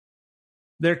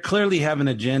 they're clearly have an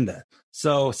agenda.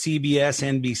 So CBS,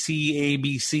 NBC,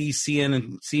 ABC,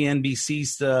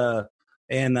 CNBC,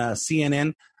 and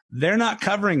CNN, they're not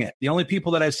covering it. The only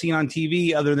people that I've seen on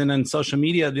TV, other than on social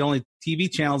media, the only TV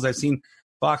channels I've seen,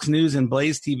 Fox News and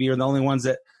Blaze TV, are the only ones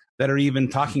that are even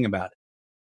talking about it.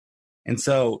 And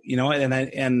so,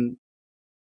 and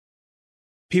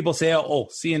people say, oh,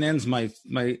 CNN's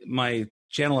my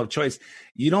channel of choice.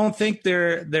 You don't think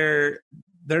they're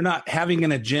not having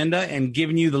an agenda and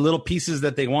giving you the little pieces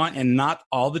that they want and not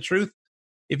all the truth?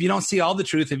 If you don't see all the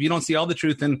truth,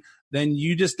 then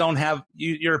you just don't have,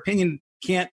 your opinion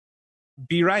can't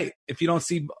be right if you don't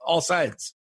see all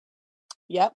sides.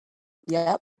 Yep.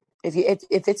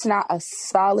 If it's not a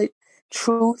solid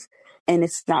truth and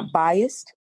it's not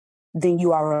biased, then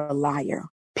you are a liar,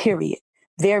 period.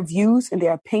 Their views and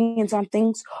their opinions on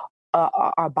things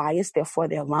are biased, therefore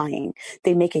they're lying.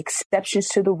 They make exceptions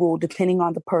to the rule depending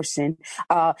on the person.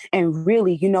 And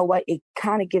really, you know what? It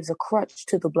kind of gives a crutch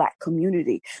to the Black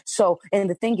community. So, and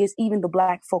the thing is, even the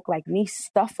Black folk like me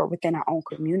suffer within our own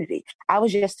community. I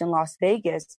was just in Las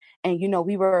Vegas, and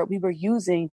we were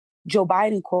using Joe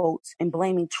Biden quotes and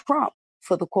blaming Trump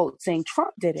for the quote, saying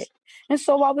Trump did it. And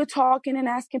so while we're talking and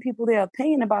asking people their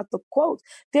opinion about the quotes,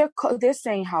 they're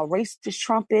saying how racist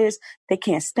Trump is. They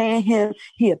can't stand him.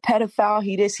 He a pedophile.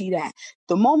 He this, he that.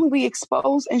 The moment we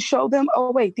expose and show them,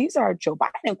 oh, wait, these are Joe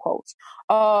Biden quotes.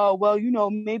 Well,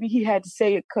 maybe he had to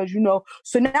say it because,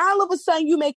 So now all of a sudden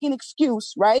you make an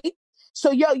excuse, right?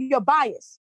 So you're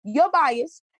biased. You're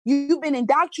biased. You've been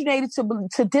indoctrinated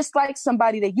to dislike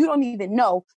somebody that you don't even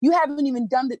know. You haven't even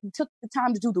took the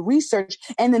time to do the research.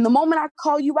 And then the moment I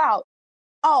call you out,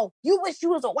 oh, you wish you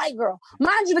was a white girl.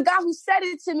 Mind you, the guy who said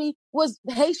it to me was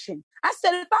Haitian. I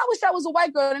said, if I wish I was a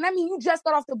white girl, then that means you just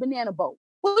got off the banana boat.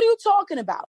 What are you talking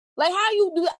about? Like,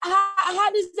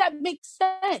 how does that make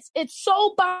sense? It's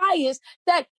so biased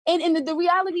that, and the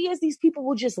reality is these people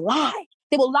will just lie.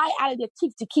 They will lie out of their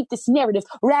teeth to keep this narrative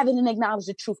rather than acknowledge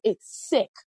the truth. It's sick.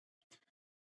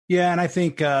 Yeah, and I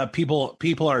think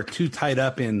people are too tied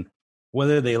up in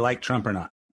whether they like Trump or not.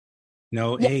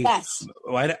 Yes.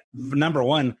 Hey, number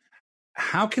one,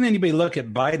 how can anybody look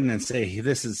at Biden and say, hey,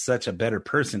 this is such a better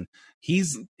person?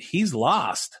 He's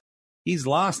lost. He's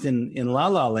lost in La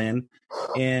La Land,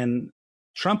 and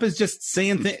Trump is just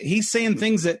saying he's saying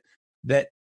things that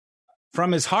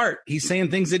from his heart. He's saying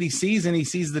things that he sees, and he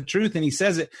sees the truth, and he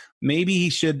says it. Maybe he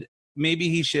should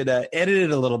edit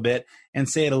it a little bit and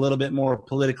say it a little bit more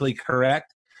politically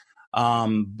correct.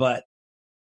 But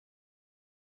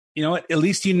you know what? At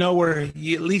least you know where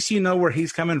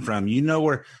he's coming from. You know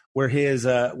where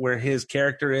his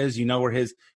character is. You know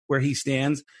where he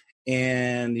stands.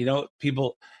 And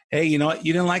people, hey, you know what?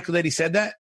 You didn't like that he said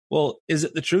that? Well, is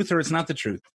it the truth or it's not the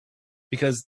truth?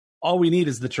 Because all we need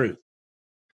is the truth.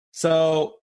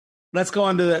 So let's go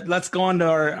on to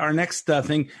our next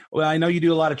thing. Well, I know you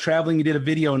do a lot of traveling. You did a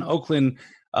video in Oakland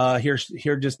here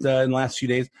just in the last few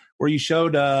days where you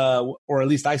showed, or at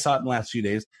least I saw it in the last few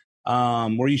days,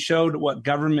 where you showed what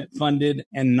government funded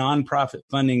and nonprofit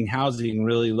funding housing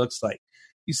really looks like.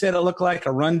 You said it looked like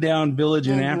a rundown village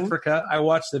in Africa. I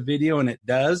watched the video and it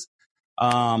does.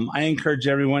 I encourage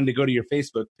everyone to go to your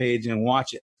Facebook page and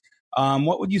watch it.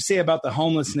 What would you say about the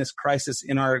homelessness crisis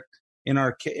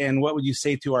and what would you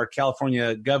say to our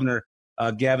California governor,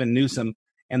 Gavin Newsom,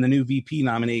 and the new VP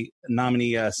nominee,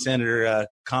 Senator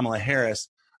Kamala Harris,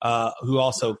 who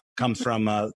also comes from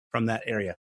that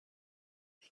area?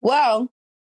 Well,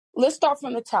 let's start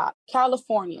from the top.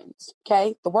 Californians,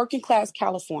 okay, the working class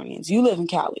Californians. You live in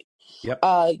Cali. Yep.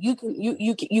 You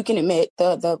can admit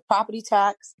the property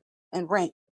tax and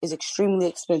rent is extremely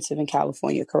expensive in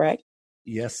California, correct?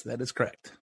 Yes, that is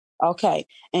correct. Okay,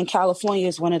 and California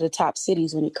is one of the top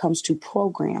cities when it comes to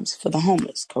programs for the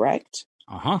homeless, correct?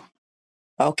 Uh-huh.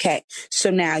 Okay,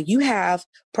 so now you have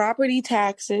property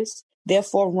taxes,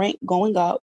 therefore rent going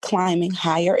up, climbing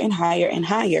higher and higher and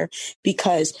higher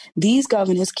because these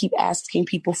governors keep asking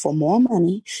people for more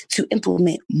money to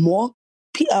implement more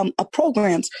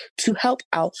programs to help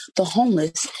out the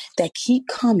homeless that keep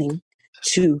coming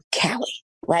to Cali.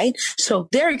 Right? So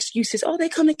their excuse is, they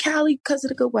come to Cali because of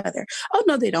the good weather. Oh,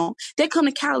 no, they don't. They come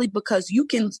to Cali because you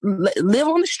can live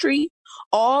on the street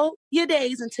all your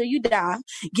days until you die,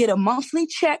 get a monthly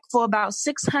check for about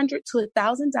 $600 to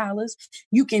 $1,000.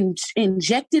 You can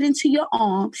inject it into your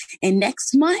arm, and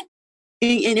next month,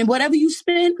 and whatever you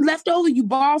spend left over, you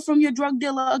borrow from your drug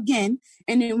dealer again.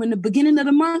 And then when the beginning of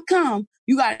the month comes,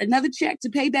 you got another check to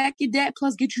pay back your debt,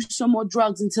 plus get you some more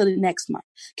drugs until the next month.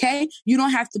 Okay? You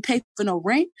don't have to pay for no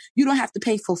rent. You don't have to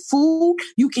pay for food.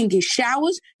 You can get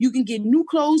showers. You can get new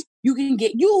clothes. You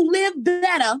live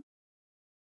better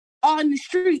on the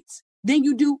streets than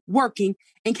you do working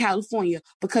in California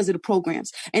because of the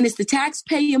programs. And it's the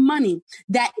taxpayer money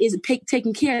that is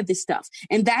taking care of this stuff.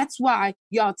 And that's why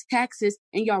y'all taxes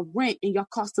and y'all rent and your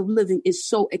cost of living is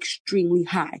so extremely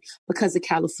high because of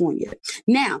California.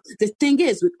 Now, the thing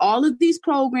is, with all of these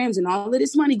programs and all of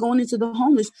this money going into the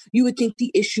homeless, you would think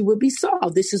the issue would be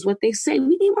solved. This is what they say.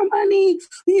 We need more money.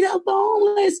 We need help the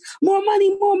homeless. More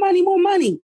money, more money, more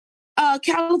money.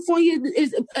 California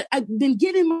is been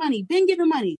giving money.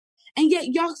 And yet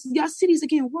y'all cities are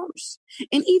getting worse.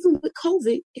 And even with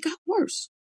COVID, it got worse.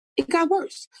 It got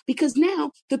worse because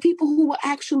now the people who were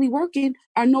actually working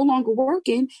are no longer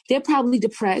working. They're probably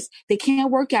depressed. They can't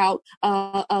work out.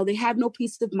 They have no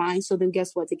peace of mind. So then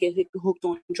guess what? They get hooked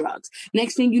on drugs.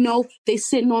 Next thing you know, they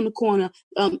sitting on the corner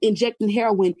injecting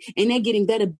heroin, and they're getting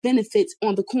better benefits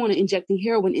on the corner injecting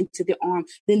heroin into their arm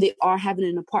than they are having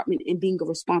an apartment and being a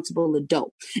responsible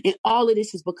adult. And all of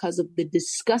this is because of the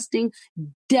disgusting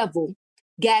devil,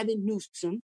 Gavin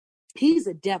Newsom. He's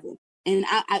a devil. And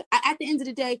I, at the end of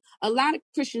the day, a lot of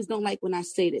Christians don't like when I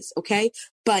say this, okay?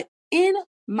 But in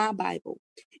my Bible,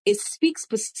 it speaks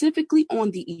specifically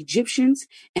on the Egyptians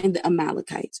and the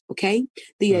Amalekites, okay?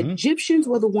 The Egyptians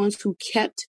were the ones who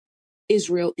kept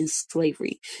Israel in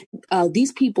slavery.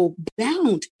 These people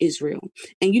bound Israel.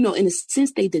 And, in a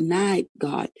sense, they denied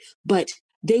God, but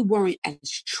they weren't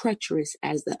as treacherous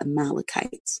as the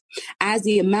Amalekites. As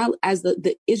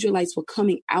the Israelites were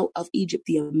coming out of Egypt,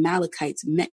 the Amalekites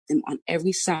met them on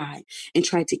every side and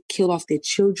tried to kill off their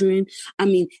children. I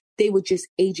mean, they were just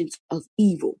agents of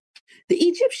evil. The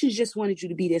Egyptians just wanted you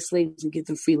to be their slaves and give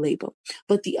them free labor.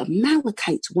 But the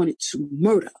Amalekites wanted to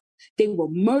murder. They were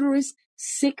murderous,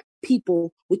 sick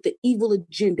people with the evil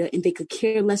agenda, and they could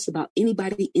care less about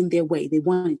anybody in their way. They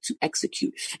wanted to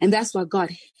execute. And that's why God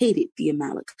hated the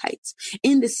Amalekites.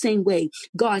 In the same way,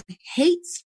 God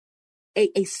hates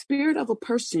a spirit of a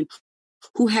person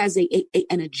who has an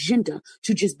agenda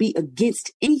to just be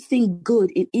against anything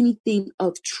good and anything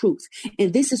of truth.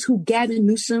 And this is who Gavin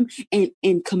Newsom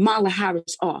and Kamala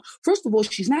Harris are. First of all,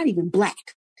 she's not even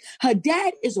black. Her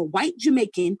dad is a white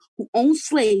Jamaican who owns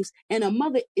slaves, and her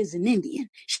mother is an Indian.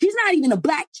 She's not even a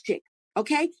black chick,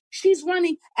 okay? She's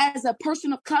running as a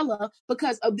person of color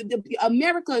because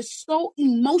America is so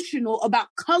emotional about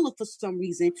color for some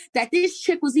reason that this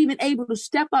chick was even able to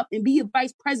step up and be a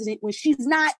vice president when she's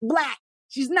not black.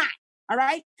 She's not, all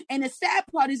right? And the sad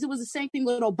part is it was the same thing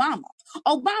with Obama.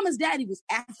 Obama's daddy was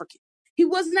African. He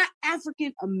was not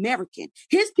African American.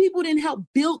 His people didn't help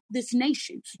build this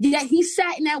nation. Yet he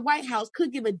sat in that White House,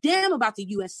 couldn't give a damn about the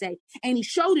USA, and he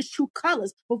showed his true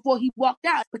colors before he walked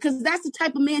out because that's the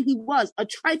type of man he was, a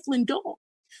trifling dog.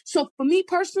 So for me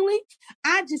personally,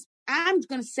 I'm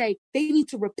going to say they need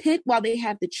to repent while they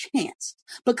have the chance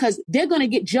because they're going to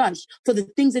get judged for the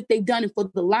things that they've done and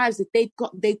for the lives that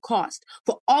they've cost.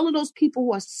 For all of those people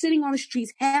who are sitting on the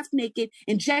streets half naked,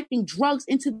 injecting drugs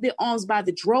into their arms by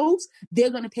the droves, they're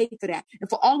going to pay for that. And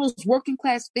for all those working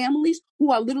class families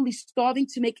who are literally starving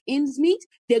to make ends meet,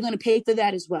 they're going to pay for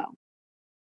that as well.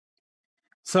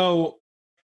 So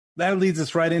that leads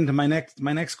us right into my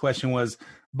next question was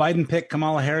Biden picked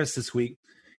Kamala Harris this week.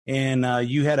 And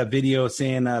you had a video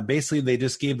saying basically they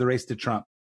just gave the race to Trump.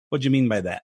 What do you mean by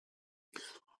that?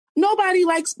 Nobody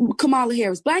likes Kamala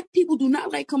Harris. Black people do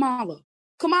not like Kamala.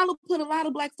 Kamala put a lot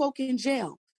of black folk in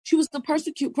jail. She was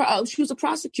she was a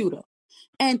prosecutor.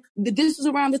 And this was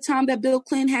around the time that Bill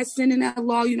Clinton had sent in that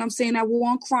law, that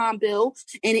war on crime bill.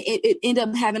 And it ended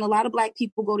up having a lot of black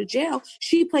people go to jail.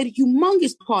 She played a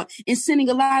humongous part in sending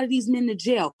a lot of these men to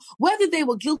jail. Whether they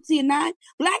were guilty or not,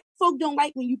 black folk don't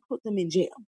like when you put them in jail.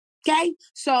 Okay,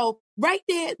 so right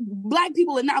there, black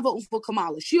people are not voting for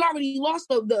Kamala. She already lost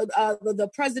the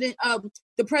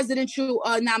presidential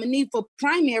nominee for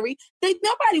primary.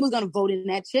 Nobody was going to vote in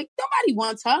that chick. Nobody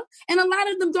wants her, and a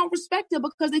lot of them don't respect her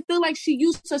because they feel like she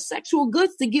used her sexual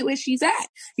goods to get where she's at.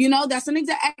 That's an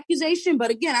exact accusation, but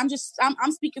again,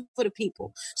 I'm speaking for the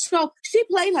people. So she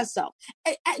played herself.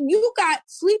 You got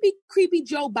sleepy, creepy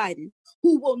Joe Biden,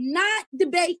 who will not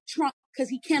debate Trump because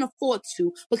he can't afford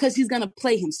to, because he's going to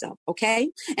play himself,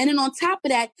 okay? And then on top of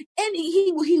that, and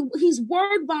he's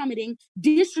word vomiting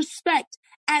disrespect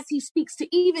as he speaks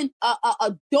to even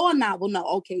a doorknob will know,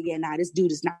 okay, this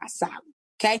dude is not solid,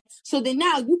 okay? So then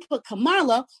now you put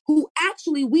Kamala, who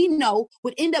actually we know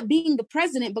would end up being the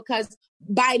president because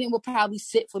Biden will probably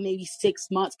sit for maybe 6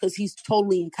 months because he's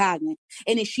totally incognito.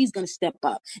 And then she's going to step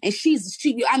up. And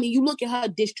you look at her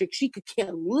district, she could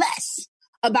care less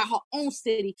about her own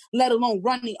city, let alone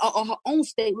running, or her own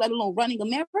state, let alone running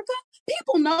America.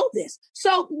 People know this.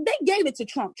 So they gave it to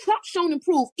Trump. Trump shown and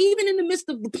proved, even in the midst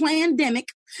of the pandemic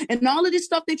and all of this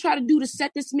stuff they try to do to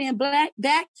set this man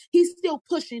back, he's still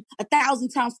pushing 1,000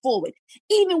 times forward,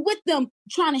 even with them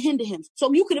trying to hinder him.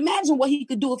 So you could imagine what he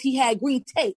could do if he had green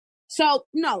tape. So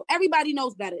no, everybody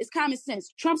knows better. It's common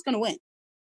sense. Trump's going to win.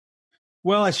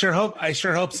 Well, I sure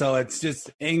hope so. It's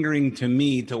just angering to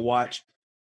me to watch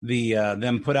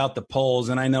them put out the polls.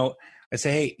 And I know, I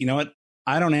say, hey, you know what?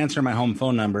 I don't answer my home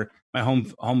phone number, my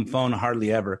home phone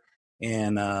hardly ever.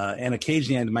 And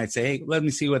occasionally I might say, hey, let me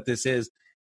see what this is.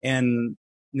 And,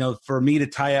 for me to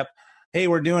tie up, hey,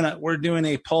 we're doing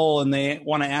a poll and they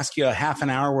want to ask you a half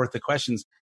an hour worth of questions,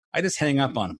 I just hang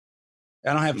up on them.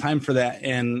 I don't have time for that.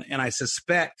 And I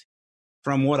suspect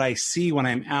from what I see when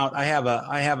I'm out, I have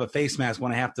a face mask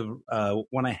when I have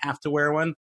to wear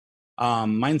one.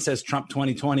 Mine says Trump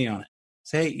 2020 on it.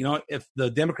 Say, hey, if the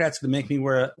Democrats can make me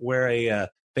wear a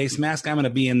face mask, I'm going to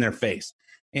be in their face.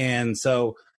 And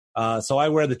so I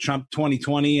wear the Trump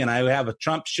 2020, and I have a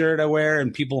Trump shirt I wear.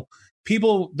 And people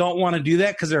don't want to do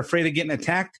that because they're afraid of getting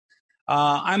attacked.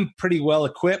 I'm pretty well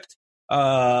equipped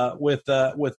with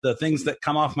the things that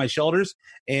come off my shoulders,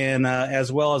 and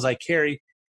as well as I carry.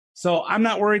 So I'm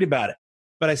not worried about it.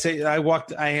 But I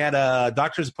had a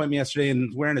doctor's appointment yesterday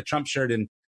and wearing a Trump shirt,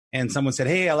 and someone said,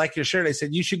 hey, I like your shirt. I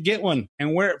said, you should get one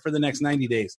and wear it for the next 90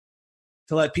 days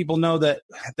to let people know that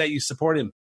you support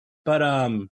him. But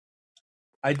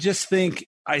I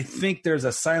think there's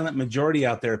a silent majority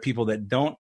out there of people that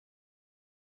don't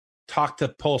talk to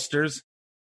pollsters,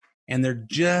 and they're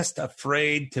just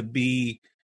afraid to be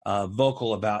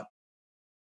vocal about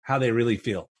how they really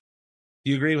feel.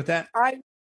 Do you agree with that?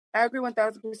 I agree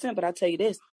 1,000%, but I'll tell you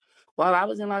this. While I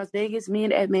was in Las Vegas, me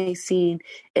and Edmund seen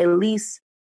at least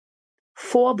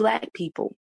 4 Black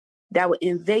people that were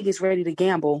in Vegas ready to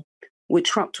gamble with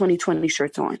Trump 2020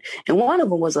 shirts on. And one of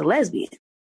them was a lesbian.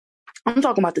 I'm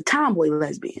talking about the tomboy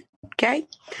lesbian, okay?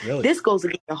 Really? This goes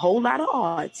against a whole lot of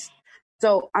odds.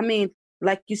 So, I mean,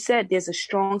 like you said, there's a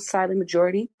strong silent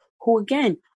majority who,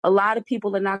 again, a lot of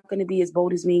people are not going to be as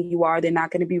bold as me and you are. They're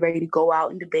not going to be ready to go out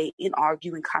and debate and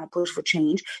argue and kind of push for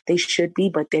change. They should be,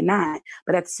 but they're not.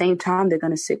 But at the same time, they're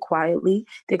going to sit quietly.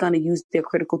 They're going to use their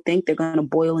critical think. They're going to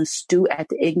boil and stew at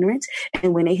the ignorance.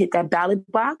 And when they hit that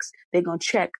ballot box, they're going to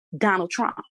check Donald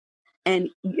Trump. And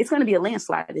it's going to be a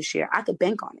landslide this year. I could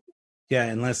bank on it. Yeah,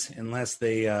 unless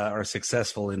they are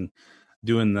successful in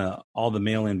doing all the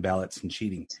mail-in ballots and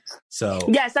cheating. So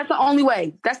yes, that's the only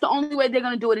way. That's the only way they're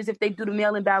going to do it, is if they do the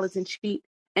mail-in ballots and cheat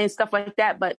and stuff like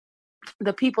that. But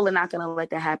the people are not going to let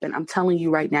that happen. I'm telling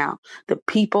you right now, the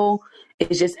people,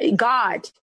 it's just, God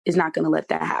is not going to let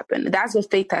that happen. That's what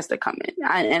faith has to come in.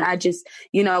 I just,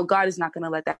 God is not going to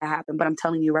let that happen. But I'm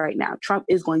telling you right now, Trump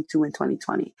is going to in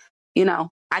 2020.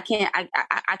 I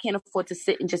can't afford to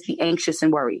sit and just be anxious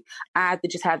and worry. I have to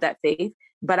just have that faith.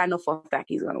 But I know for a fact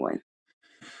he's going to win.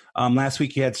 Last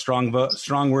week, he had strong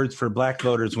words for Black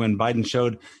voters when Biden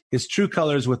showed his true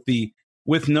colors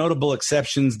with notable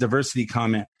exceptions diversity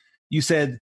comment. You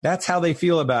said that's how they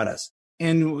feel about us,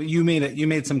 and you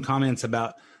made some comments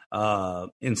about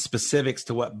in specifics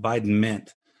to what Biden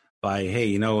meant by,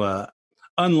 hey,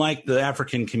 unlike the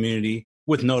African community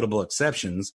with notable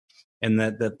exceptions, and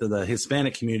that the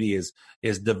Hispanic community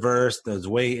is diverse,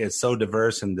 is so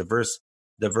diverse and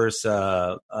diverse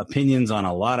opinions on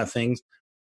a lot of things.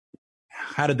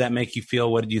 How did that make you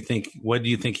feel? What do you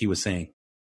think he was saying?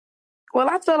 Well,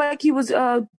 I felt like he was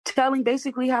telling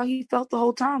basically how he felt the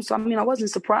whole time. So, I mean, I wasn't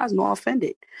surprised nor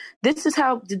offended. This is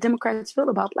how the Democrats feel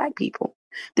about Black people.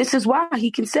 This is why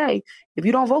he can say, if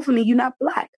you don't vote for me, you're not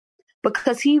Black.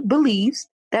 Because he believes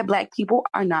that Black people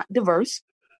are not diverse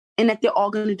and that they're all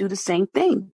going to do the same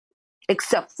thing,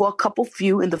 except for a couple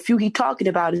few. And the few he's talking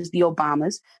about is the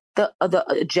Obamas,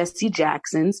 the Jesse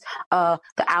Jacksons, the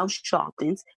Al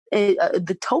Sharptons,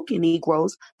 the token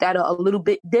Negroes that are a little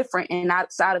bit different and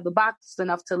outside of the box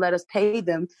enough to let us pay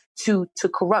them to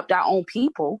corrupt our own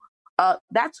people.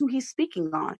 That's who he's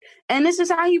speaking on. And this is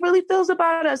how he really feels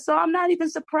about us. So I'm not even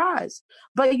surprised.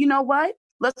 But you know what?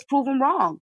 Let's prove him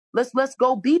wrong. Let's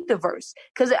go be diverse.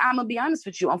 Because I'm going to be honest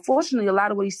with you. Unfortunately, a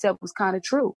lot of what he said was kind of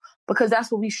true, because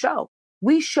that's what we show.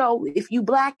 We show if you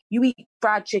Black, you eat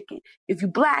fried chicken. If you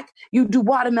Black, you do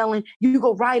watermelon. You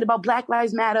go riot about Black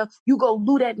Lives Matter. You go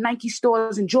loot at Nike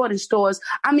stores and Jordan stores.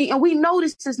 I mean, and we know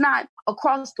this is not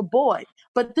across the board,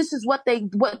 but this is what they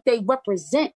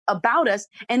represent about us.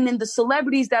 And then the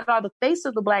celebrities that are the face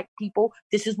of the Black people,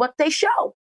 this is what they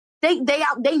show. They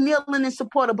kneeling in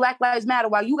support of Black Lives Matter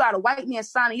while you got a white man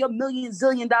signing your $1 million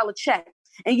zillion check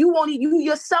And you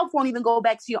yourself won't even go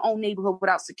back to your own neighborhood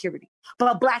without security.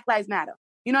 But Black Lives Matter.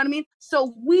 You know what I mean?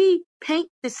 So we paint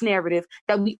this narrative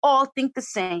that we all think the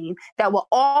same, that we're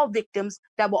all victims,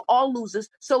 that we're all losers.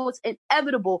 So it's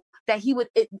inevitable that he would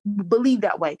believe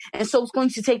that way. And so it's going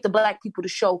to take the Black people to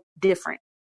show different.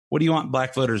 What do you want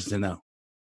Black voters to know?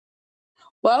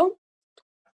 Well,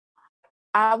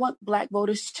 I want Black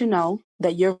voters to know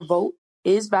that your vote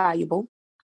is valuable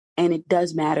and it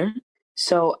does matter.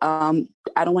 So I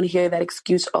don't want to hear that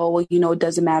excuse, oh, well, it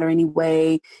doesn't matter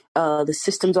anyway. The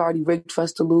system's already rigged for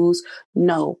us to lose.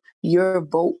 No, your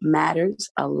vote matters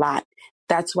a lot.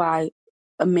 That's why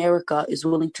America is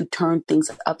willing to turn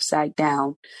things upside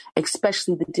down,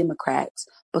 especially the Democrats,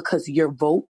 because your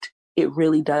vote, it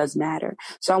really does matter.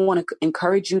 So I want to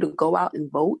encourage you to go out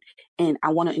and vote. And I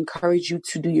want to encourage you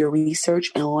to do your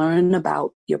research and learn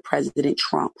about your President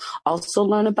Trump. Also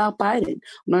learn about Biden.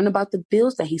 Learn about the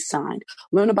bills that he signed.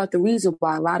 Learn about the reason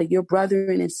why a lot of your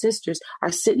brethren and sisters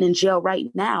are sitting in jail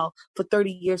right now for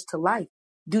 30 years to life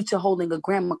due to holding a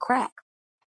gram of crack.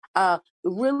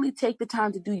 Really take the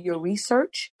time to do your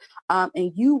research,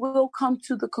 and you will come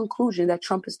to the conclusion that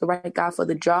Trump is the right guy for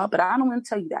the job. But I don't want to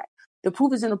tell you that. The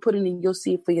proof is in the pudding, and you'll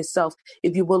see it for yourself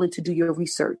if you're willing to do your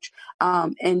research.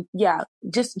 And yeah,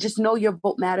 just know your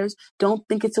vote matters. Don't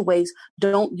think it's a waste.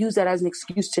 Don't use that as an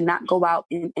excuse to not go out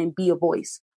and be a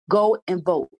voice. Go and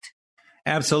vote.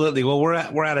 Absolutely. Well, we're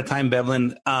out of time,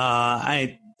 Bevelyn.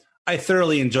 I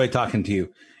thoroughly enjoy talking to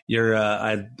you.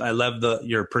 I love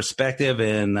your perspective,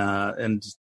 and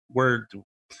we're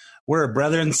a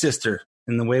brother and sister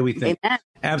in the way we think. Amen.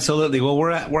 Absolutely. Well,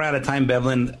 we're out of time,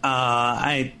 Bevelyn.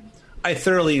 I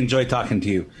thoroughly enjoy talking to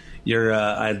you.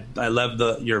 I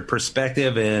love your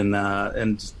perspective, and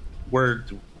we're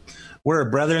a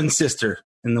brother and sister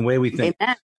in the way we think.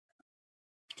 Amen.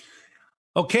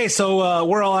 Okay, so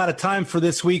we're all out of time for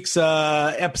this week's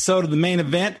episode of the main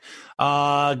event.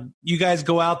 You guys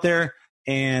go out there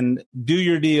and do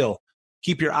your deal.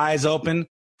 Keep your eyes open.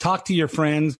 Talk to your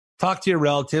friends. Talk to your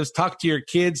relatives. Talk to your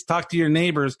kids. Talk to your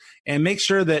neighbors. And make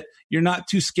sure that you're not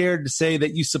too scared to say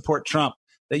that you support Trump,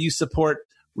 that you support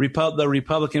the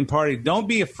Republican Party. Don't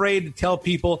be afraid to tell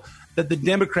people that the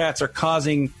Democrats are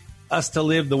causing us to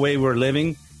live the way we're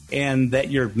living, and that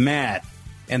you're mad.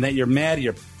 And that you're mad.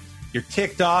 You're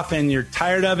ticked off and you're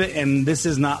tired of it, and this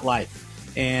is not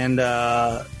life. And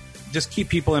just keep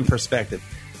people in perspective.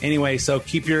 Anyway, so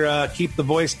keep the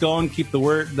voice going, keep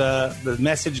the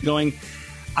message going.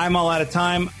 I'm all out of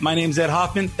time. My name's Ed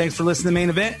Hoffman. Thanks for listening to the main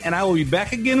event, and I will be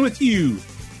back again with you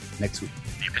next week.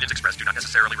 The opinions expressed do not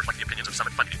necessarily reflect the opinions of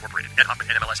Summit Funding Incorporated. Ed Hoffman,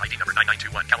 NMLS ID number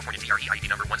 9921, California DRE ID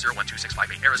number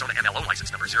 1012658, Arizona MLO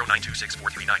license number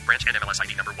 0926439, branch NMLS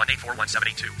ID number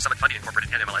 1841782, Summit Funding Incorporated,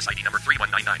 NMLS ID number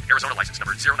 3199, Arizona license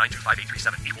number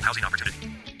 0925837, equal housing opportunity.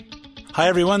 Hi,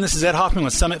 everyone. This is Ed Hoffman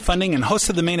with Summit Funding and host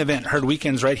of the main event, heard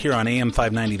weekends right here on AM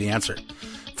 590 The Answer.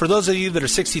 For those of you that are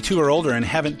 62 or older and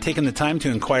haven't taken the time to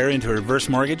inquire into a reverse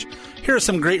mortgage, here are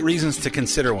some great reasons to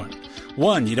consider one.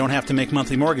 1, you don't have to make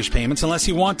monthly mortgage payments unless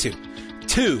you want to.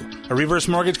 2, a reverse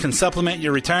mortgage can supplement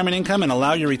your retirement income and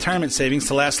allow your retirement savings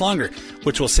to last longer,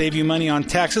 which will save you money on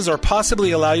taxes or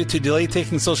possibly allow you to delay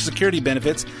taking Social Security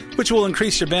benefits, which will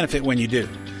increase your benefit when you do.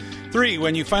 3,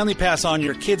 when you finally pass on,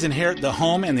 your kids inherit the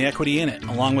home and the equity in it,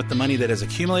 along with the money that has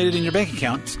accumulated in your bank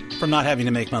accounts from not having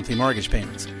to make monthly mortgage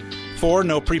payments. 4,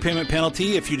 no prepayment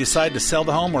penalty if you decide to sell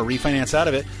the home or refinance out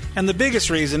of it. And the biggest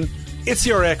reason, it's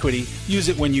your equity. Use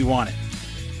it when you want it.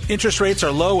 Interest rates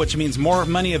are low, which means more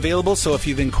money available, so if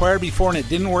you've inquired before and it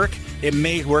didn't work, it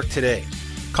may work today.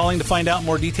 Calling to find out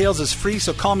more details is free,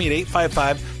 so call me at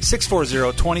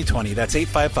 855-640-2020. That's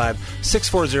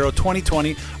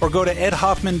 855-640-2020, or go to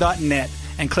edhoffman.net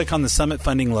and click on the Summit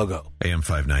Funding logo. AM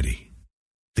 590,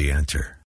 The Answer.